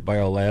secret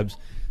biolabs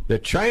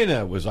that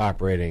China was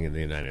operating in the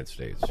United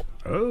States.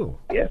 Oh.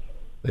 Yes.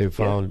 They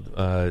found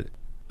all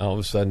of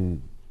a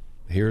sudden...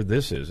 Here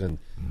this is, and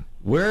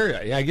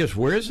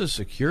where's the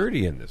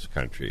security in this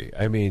country?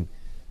 I mean,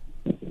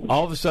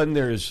 all of a sudden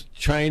there's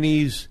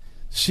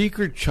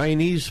secret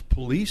Chinese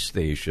police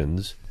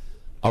stations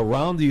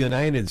around the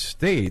United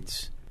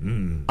States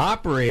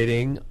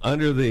operating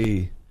under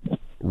the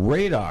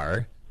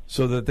radar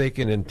so that they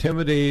can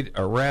intimidate,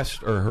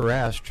 arrest, or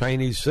harass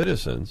Chinese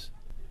citizens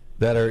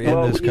that are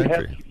in this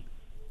country.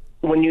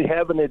 When you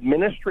have an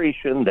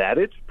administration that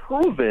it's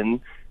proven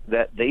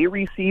that they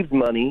received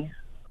money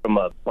from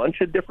a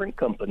bunch of different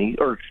countries,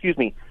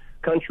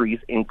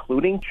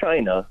 including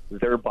China,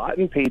 they're bought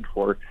and paid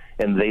for,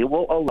 and they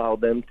will allow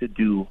them to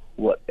do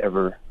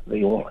whatever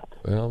they want.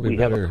 Well, we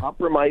have a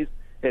compromised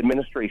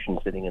administration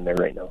sitting in there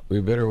right now.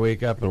 We better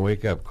wake up and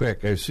wake up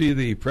quick. I see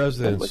the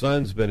president's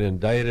son's been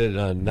indicted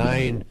on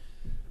 9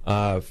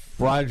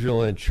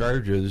 fraudulent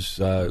charges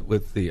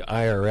with the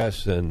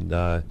IRS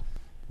and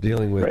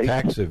dealing with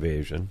tax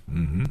evasion.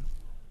 Mm-hmm.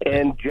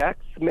 And Jack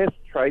Smith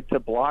tried to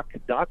block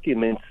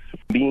documents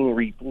being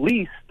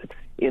released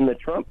in the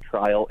Trump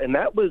trial, and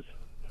that was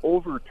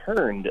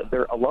overturned.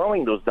 They're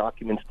allowing those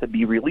documents to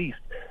be released.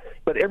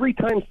 But every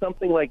time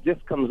something like this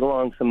comes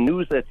along, some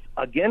news that's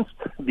against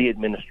the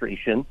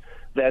administration,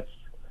 that's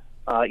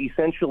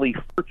essentially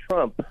for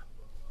Trump,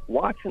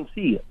 watch and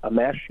see a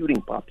mass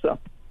shooting pops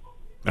up.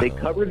 They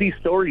cover these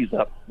stories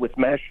up with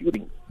mass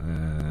shootings.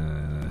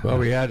 Well,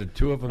 we had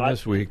 2 of them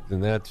this week,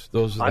 and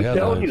those are the headlines. I'm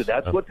telling you,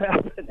 that's what's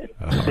happening.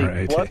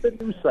 They flood the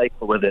news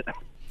cycle with it.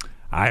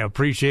 I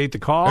appreciate the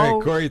call. All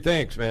right, Corey,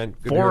 thanks, man.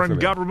 Good Foreign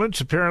governments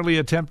apparently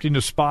attempting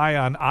to spy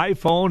on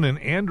iPhone and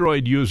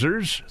Android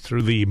users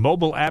through the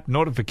mobile app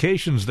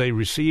notifications they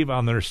receive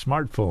on their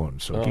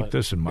smartphones. So keep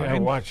this in mind. Yeah,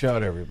 watch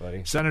out,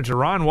 everybody. Senator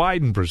Ron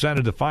Wyden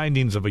presented the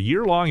findings of a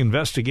year-long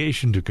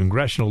investigation to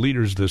congressional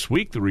leaders this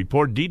week. The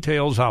report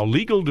details how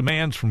legal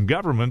demands from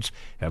governments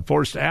have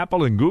forced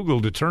Apple and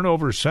Google to turn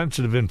over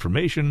sensitive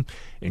information,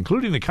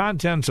 including the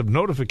contents of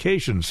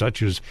notifications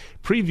such as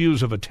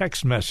previews of a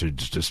text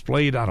message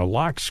displayed on a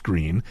lock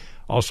screen,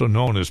 also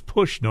known as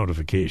push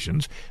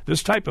notifications.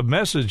 This type of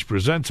message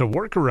presents a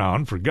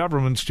workaround for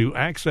governments to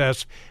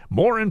access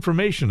more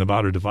information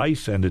about a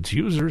device and its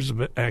users'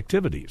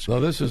 activities. So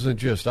this isn't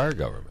just our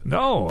government.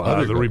 No.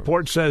 The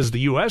report says the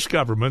U.S.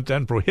 government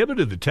then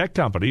prohibited the tech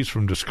companies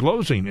from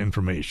disclosing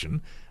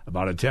information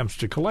about attempts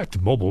to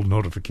collect mobile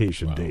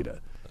notification data.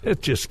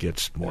 It just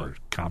gets more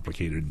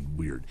complicated and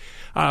weird.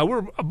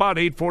 We're about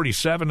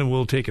 8:47, and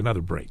we'll take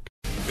another break.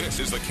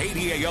 This is the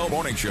KDAL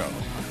Morning Show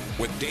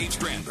with Dave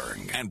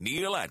Strandberg and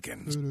Neil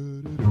Atkins.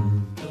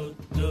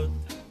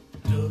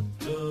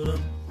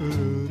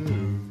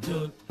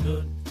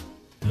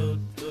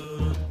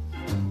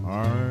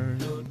 I'm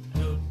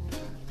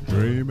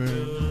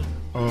dreaming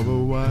of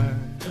a white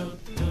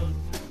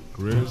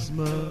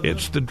Christmas.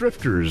 It's the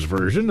Drifters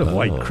version of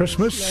White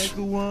Christmas.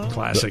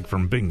 Classic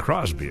from Bing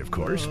Crosby, of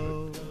course.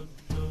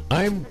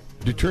 I'm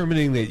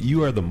determining that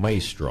you are the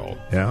maestro.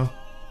 Yeah?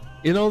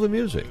 You know the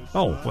music.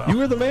 Oh, well. You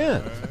were the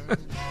man.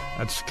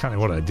 That's kind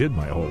of what I did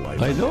my whole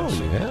life. I know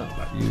you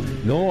have. You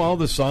know all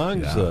the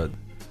songs, the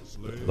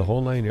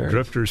whole 9 yards.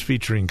 Drifters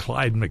featuring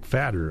Clyde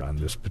McPhatter on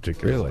this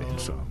particular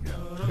song.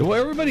 Yeah. Well,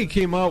 everybody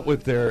came out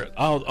with their.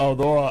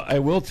 Although I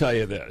will tell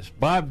you this,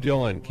 Bob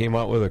Dylan came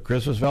out with a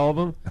Christmas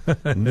album.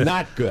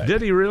 Not good.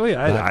 Did he really?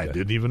 I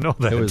didn't even know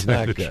that. It was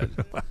not good.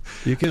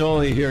 You can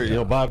only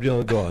hear Bob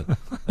Dylan going,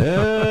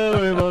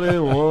 "Everybody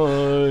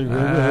wants."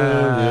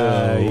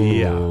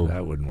 Yeah,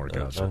 that wouldn't work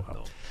out so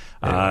well.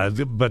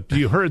 But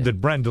you heard that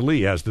Brenda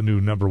Lee has the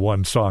new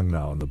 #1 song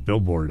now in the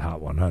Billboard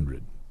Hot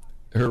 100.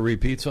 Her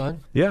repeat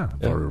song? Yeah,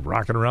 for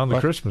Rocking Around the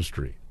Christmas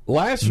Tree.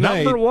 Last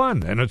night,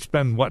 #1, and it's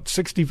been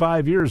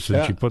 65 years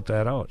since she put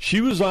that out. She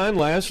was on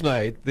last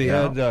night. They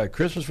had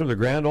Christmas from the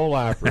Grand Ole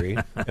Opry,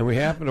 and we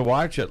happened to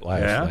watch it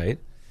last night.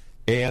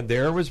 And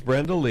there was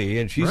Brenda Lee,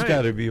 and she's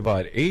got to be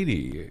about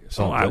 80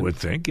 something. Oh, I would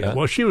think. Yeah.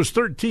 Well, she was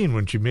 13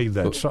 when she made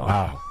that song.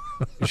 Wow.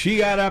 She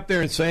got up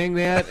there and sang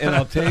that, and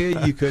I'll tell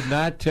you could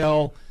not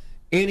tell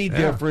any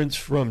difference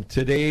from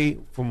today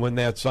from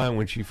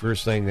when she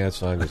first sang that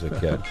song as a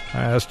kid.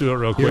 Let's do it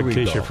real quick in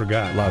case you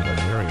forgot. Love it.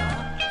 Here we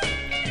go.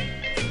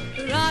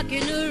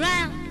 Rocking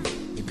around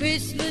the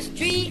Christmas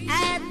tree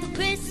at the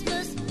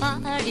Christmas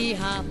party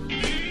hop.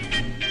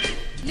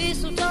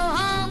 Mistletoe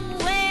hung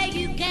where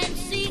you can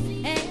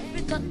see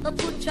every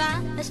couple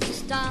tries to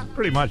stop.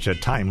 Pretty much a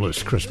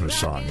timeless Christmas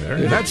song there.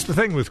 Yeah. That's the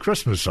thing with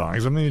Christmas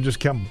songs. I mean, you just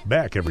come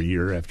back every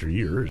year after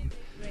year, and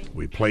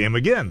we play them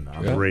again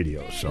on the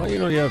radio. So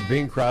well, you have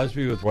Bing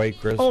Crosby with White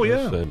Christmas. Oh,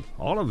 yeah. And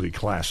all of the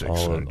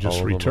classics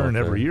just return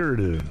every year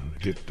to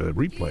get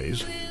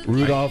replays.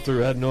 Rudolph the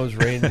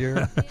Red-Nosed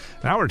Reindeer.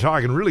 Now we're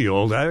talking really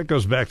old. That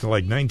goes back to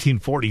like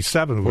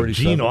 1947 with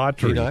Gene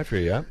Autry. Gene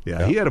Autry,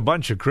 yeah. He had a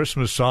bunch of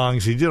Christmas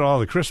songs. He did all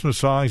the Christmas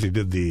songs. He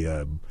did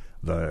the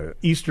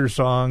Easter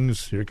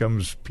songs. Here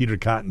comes Peter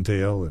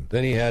Cottontail, and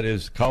then he had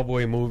his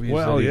cowboy movies.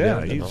 Well,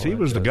 he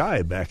was the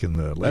guy back in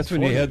the late That's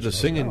when 40s. He had the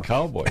singing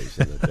cowboys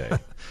in the day.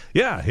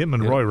 Yeah, him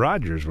and Roy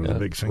Rogers were the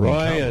big singing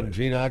cowboys. Roy and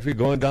Gene Autry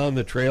going down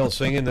the trail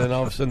singing, then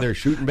all of a sudden they're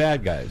shooting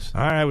bad guys.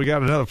 All right, we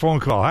got another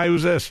phone call. Hi,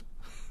 who's this?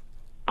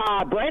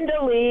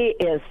 Brenda Lee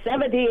is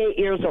 78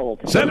 years old.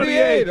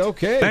 78,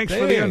 okay. Thanks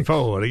for the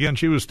info. And again,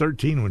 she was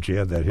 13 when she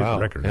had that hit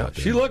record out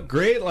there. She looked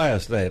great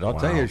last night. I'll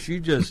tell you, she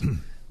just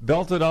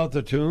belted out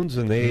the tunes,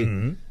 and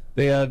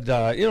they had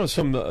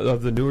some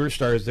of the newer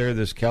stars there.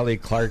 This Kelly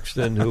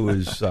Clarkson, who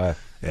was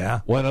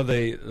one of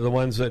the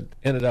ones that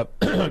ended up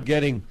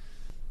getting.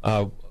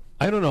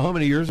 I don't know how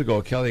many years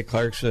ago Kelly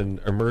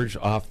Clarkson emerged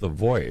off The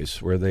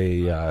Voice, where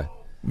they.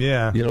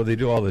 They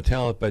do all the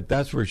talent, but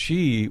that's where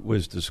she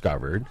was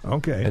discovered.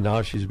 Okay. And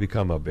now she's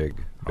become a big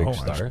star.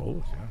 I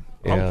suppose,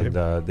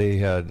 And they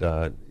had,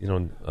 let's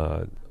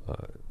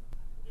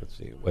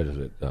see, what is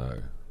it?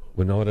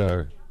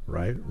 Winona.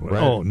 Right?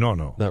 Oh,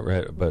 no. Not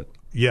right, but.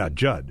 Yeah,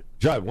 Judd.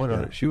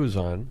 Winona. She was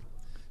on.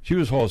 She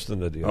was hosting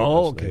the deal.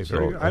 Oh, okay.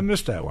 So, I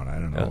missed that one. I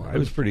don't know. It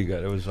was pretty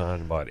good. It was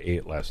on about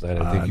 8 last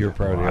night. I think you're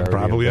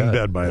probably in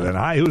bed by then.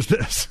 Hi, who's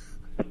this?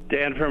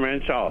 Dan from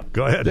Renshaw.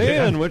 Go ahead,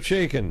 Dan. What's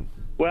shaking?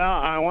 Well,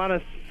 I want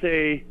to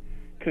say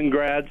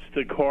congrats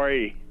to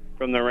Corey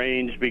from the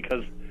range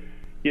because,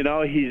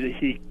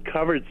 he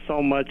covered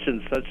so much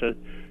in such a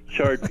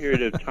short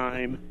period of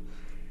time.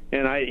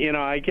 And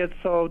I get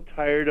so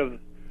tired of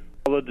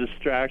all the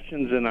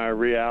distractions in our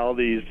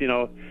realities.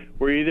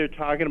 We're either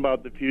talking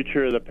about the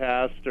future or the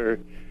past, or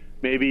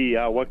maybe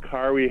what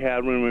car we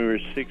had when we were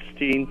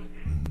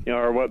 16,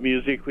 or what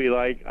music we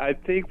like. I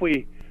think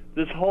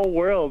this whole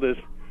world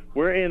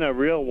we're in a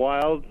real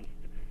wild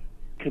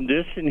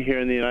condition here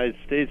in the United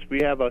States.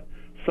 We have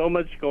so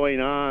much going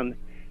on,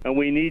 and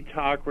we need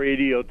talk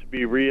radio to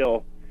be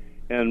real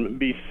and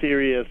be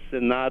serious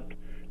and not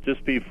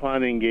just be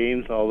fun and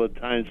games all the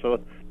time.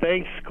 So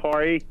thanks,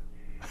 Corey.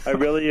 I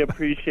really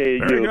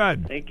appreciate you. Very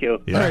good. Thank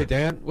you. Yeah. All right,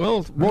 Dan.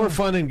 Well, more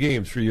fun and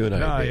games for you and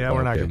I.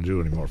 We're not going to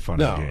do any more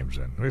fun and games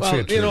then.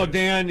 Well,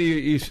 Dan,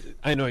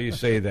 I know you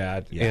say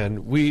that,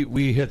 and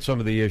we hit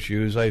some of the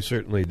issues. I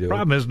certainly do.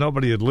 Problem is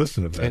nobody had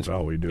listened if that's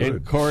all we do.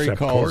 And Corey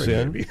calls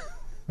in.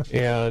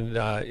 And,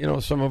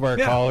 some of our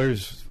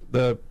callers,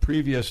 the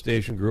previous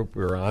station group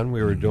we were on,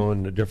 we were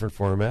doing a different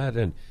format,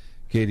 and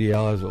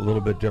KDL has a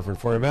little bit different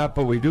format,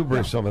 but we do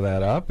bring some of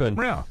that up. And,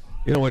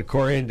 what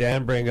Corey and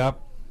Dan bring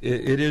up,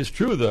 it is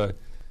true.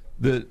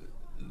 The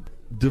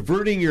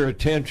diverting your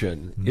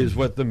attention is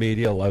what the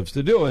media loves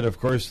to do. And, of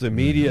course, the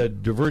media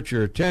diverts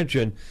your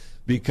attention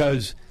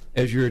because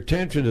as your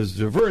attention is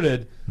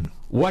diverted,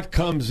 what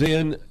comes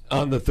in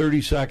on the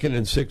 30-second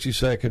and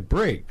 60-second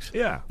breaks?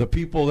 Yeah. The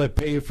people that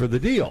pay for the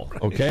deal,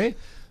 okay?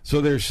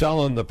 So they're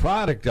selling the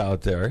product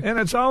out there. And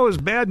it's always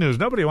bad news.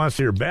 Nobody wants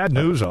to hear bad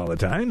news all the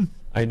time.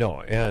 I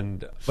know.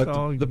 But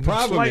so the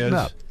problem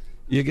is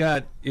you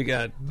got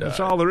that's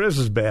all there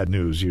is bad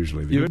news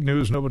usually. The good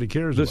news nobody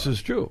cares about. This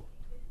is true.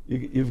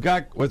 You've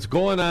got what's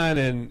going on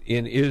in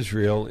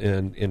Israel,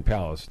 in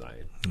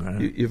Palestine.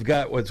 You've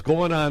got what's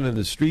going on in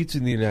the streets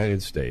in the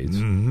United States.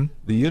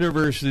 The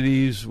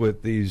universities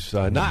with these,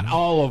 not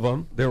all of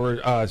them. There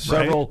were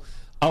several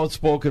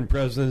outspoken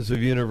presidents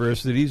of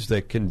universities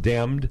that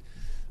condemned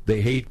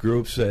They hate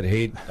groups that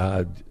hate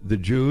the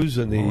Jews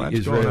and the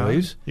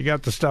Israelis. You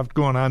got the stuff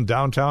going on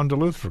downtown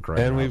Duluth for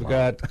crying and we've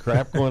got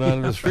crap going on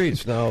in the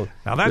streets. Now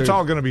that's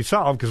all going to be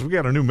solved because we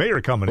got a new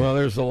mayor coming in. Well,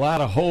 there's a lot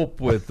of hope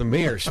with the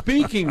mayor.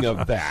 Speaking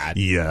of that,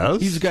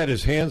 yes, he's got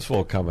his hands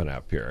full coming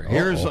up here.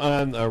 Here's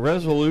on a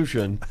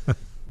resolution.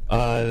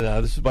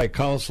 This is by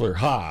Councilor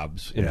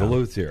Hobbs in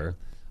Duluth here,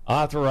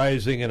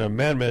 authorizing an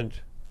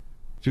amendment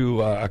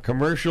to a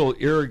commercial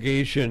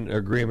irrigation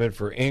agreement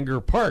for Anger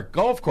Park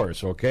Golf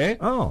Course, okay?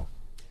 Oh.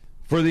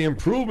 For the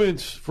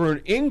improvements, for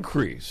an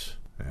increase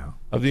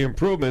of the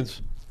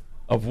improvements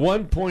of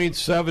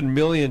 $1.7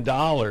 million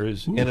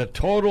and a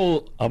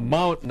total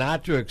amount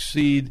not to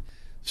exceed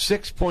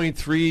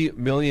 $6.3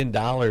 million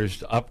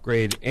to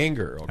upgrade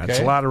Anger, okay? That's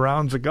a lot of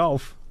rounds of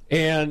golf.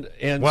 And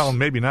well,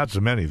 maybe not so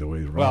many the way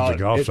rounds of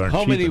golf aren't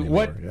cheap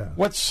anymore.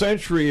 What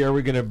century are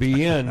we going to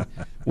be in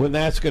when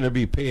that's going to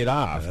be paid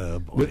off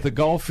with the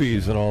golf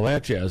fees and all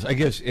that jazz? I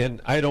guess, and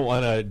I don't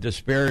want to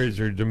disparage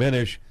or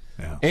diminish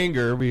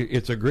Anger.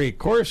 It's a great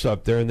course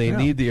up there, and they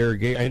need the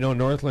irrigation. I know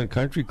Northland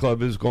Country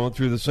Club is going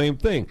through the same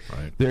thing.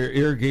 Right. Their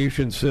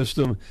irrigation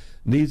system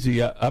needs to be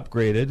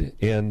upgraded,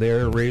 and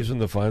they're raising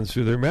the funds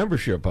through their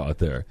membership out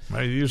there.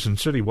 Are you using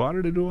city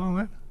water to do all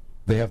that?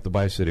 They have to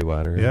buy city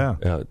water. Yeah,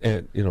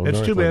 and it's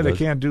Northland too bad they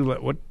can't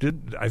do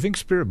I think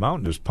Spirit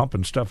Mountain is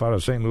pumping stuff out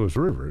of St. Louis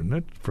River, isn't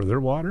it, for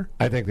their water?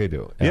 I think they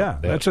do. Yeah,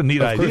 that's a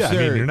neat idea. I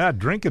mean, you're not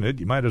drinking it;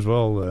 you might as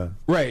well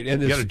right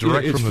and get it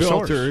direct from the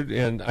source. It's filtered,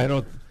 and I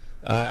don't.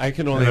 I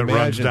can only and it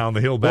imagine runs down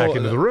the hill back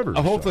into the river.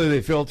 Hopefully,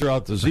 they filter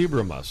out the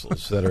zebra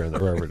mussels that are in the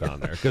river down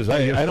there, because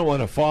I don't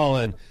want to fall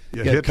and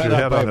get cut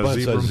up by a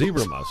bunch of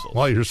zebra mussels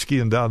while you're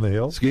skiing down the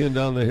hill.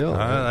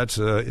 That's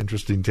an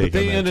interesting take. But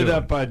they ended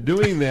up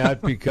doing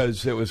that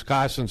because it was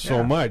costing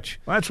so much.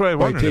 Well, that's why I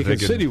wondered if they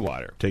could city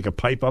water. Take a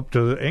pipe up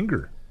to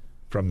Anger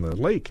from the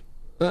lake.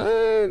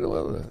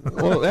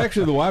 Well,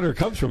 actually, the water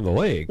comes from the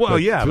lake. Well,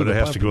 but it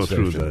has to go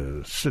through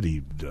the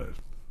city.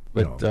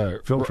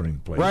 Filtering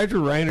place. Roger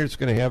Reinert's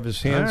going to have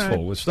his hands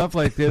full with stuff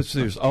like this.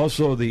 There's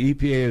also the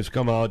EPA has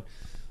come out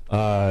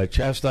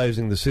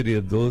chastising the city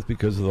of Duluth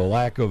because of the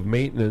lack of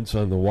maintenance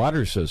on the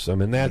water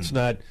system, and that's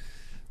not.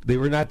 They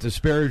were not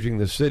disparaging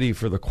the city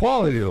for the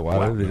quality of the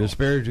water. They're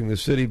disparaging the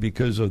city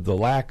because of the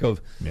lack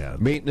of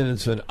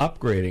maintenance and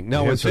upgrading.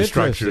 Now, what's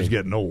interesting? Infrastructure is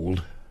getting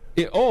old.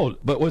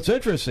 But what's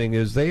interesting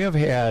is they have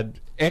had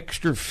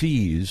extra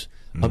fees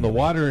on the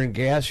water and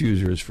gas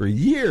users for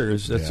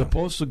years that's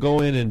supposed to go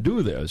in and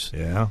do this.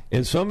 Yeah.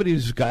 And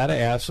somebody's got to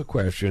ask the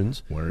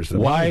questions. Where's the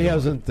why money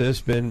hasn't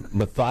this been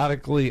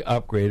methodically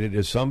upgraded?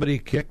 Is somebody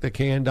kicked the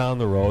can down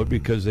the road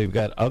because they've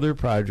got other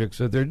projects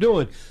that they're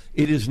doing?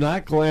 It is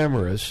not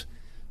glamorous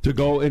to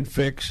go and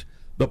fix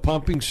the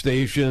pumping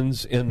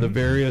stations and the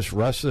various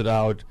rusted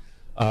out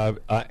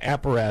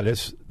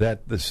apparatus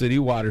that the city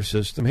water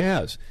system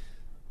has.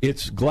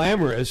 It's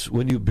glamorous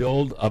when you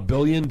build $1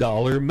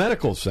 billion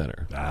medical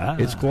center.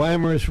 It's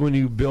glamorous when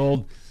you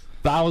build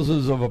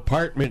thousands of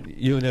apartment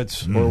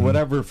units or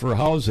whatever for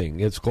housing.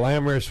 It's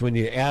glamorous when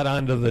you add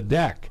onto the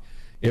deck.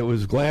 It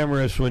was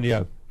glamorous when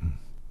you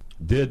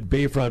did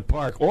Bayfront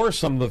Park or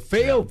some of the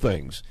failed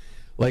things.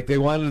 Like they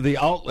wanted the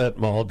outlet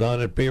mall down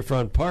at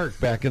Bayfront Park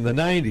back in the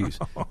 90s.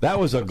 That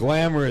was a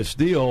glamorous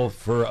deal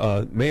for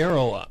a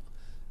mayoral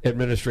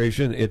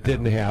administration. It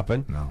didn't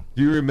happen. No.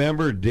 Do you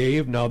remember,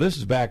 Dave? Now, this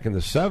is back in the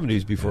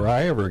 70s before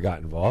I ever got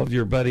involved.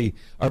 Our buddy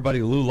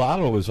Lou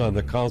Lotto was on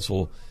the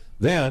council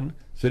then,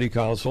 city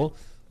council.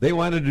 They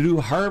wanted to do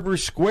Harbor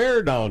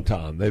Square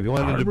downtown. They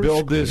wanted to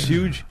build this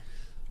huge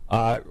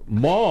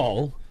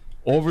mall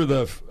over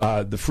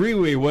the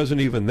freeway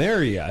wasn't even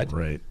there yet.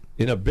 Right.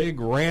 In a big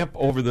ramp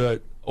over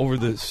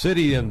the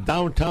city and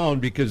downtown,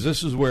 because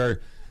this is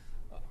where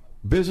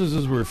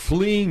businesses were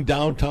fleeing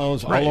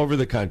downtowns all over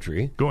the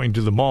country. Going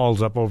to the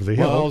malls up over the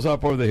hills.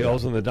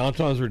 And the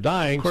downtowns were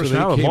dying. Of course, so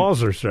now the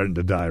malls are starting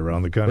to die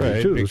around the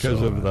country, too.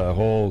 Because of the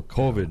whole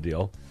COVID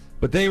deal.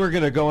 But they were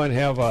going to go and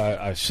have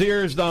a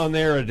Sears down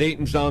there, a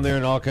Dayton's down there,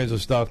 and all kinds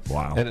of stuff.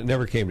 Wow. And it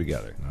never came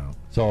together. No.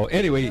 So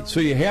anyway,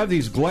 you have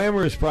these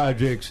glamorous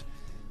projects,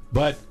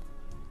 but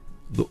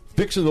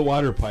fixing the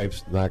water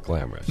pipes, not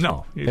glamorous.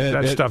 No,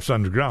 that stuff's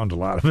underground, a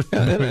lot of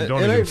it.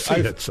 Don't even see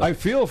it. I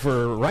feel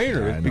for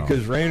Reinert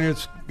because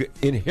Reinert's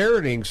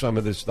inheriting some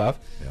of this stuff,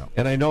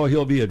 and I know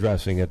he'll be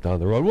addressing it down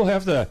the road. We'll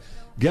have to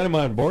get him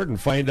on board and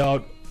find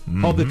out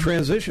how the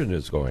transition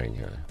is going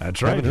here.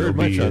 That's right.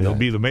 He'll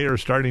be the mayor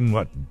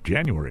starting,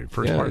 January?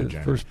 First part of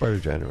January. First part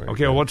of January.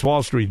 Okay, well, what's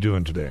Wall Street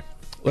doing today?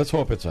 Let's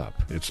hope it's up.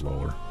 It's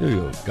lower.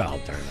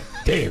 God darn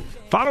it. Dave.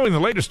 Following the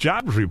latest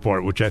jobs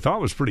report, which I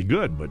thought was pretty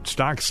good, but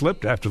stocks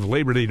slipped after the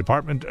Labor Day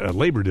Department,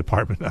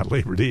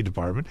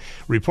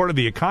 reported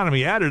the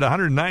economy added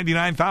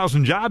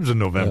 199,000 jobs in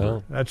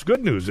November. That's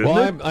good news, isn't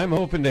it? I'm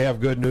hoping to have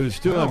good news,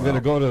 too. I'm going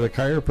to go to the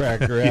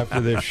chiropractor after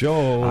this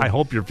show. I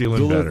hope you're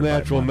feeling better. Duluth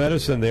Natural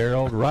Medicine there,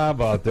 old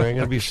Rob out there. I'm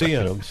going to be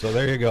seeing him, so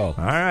there you go.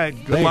 All right,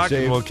 good luck.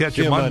 Dave. We'll catch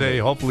you Monday.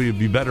 Hopefully you'll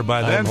be better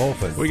by then. I'm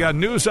hoping. We got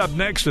news up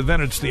next, and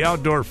then it's the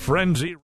Outdoor Frenzy.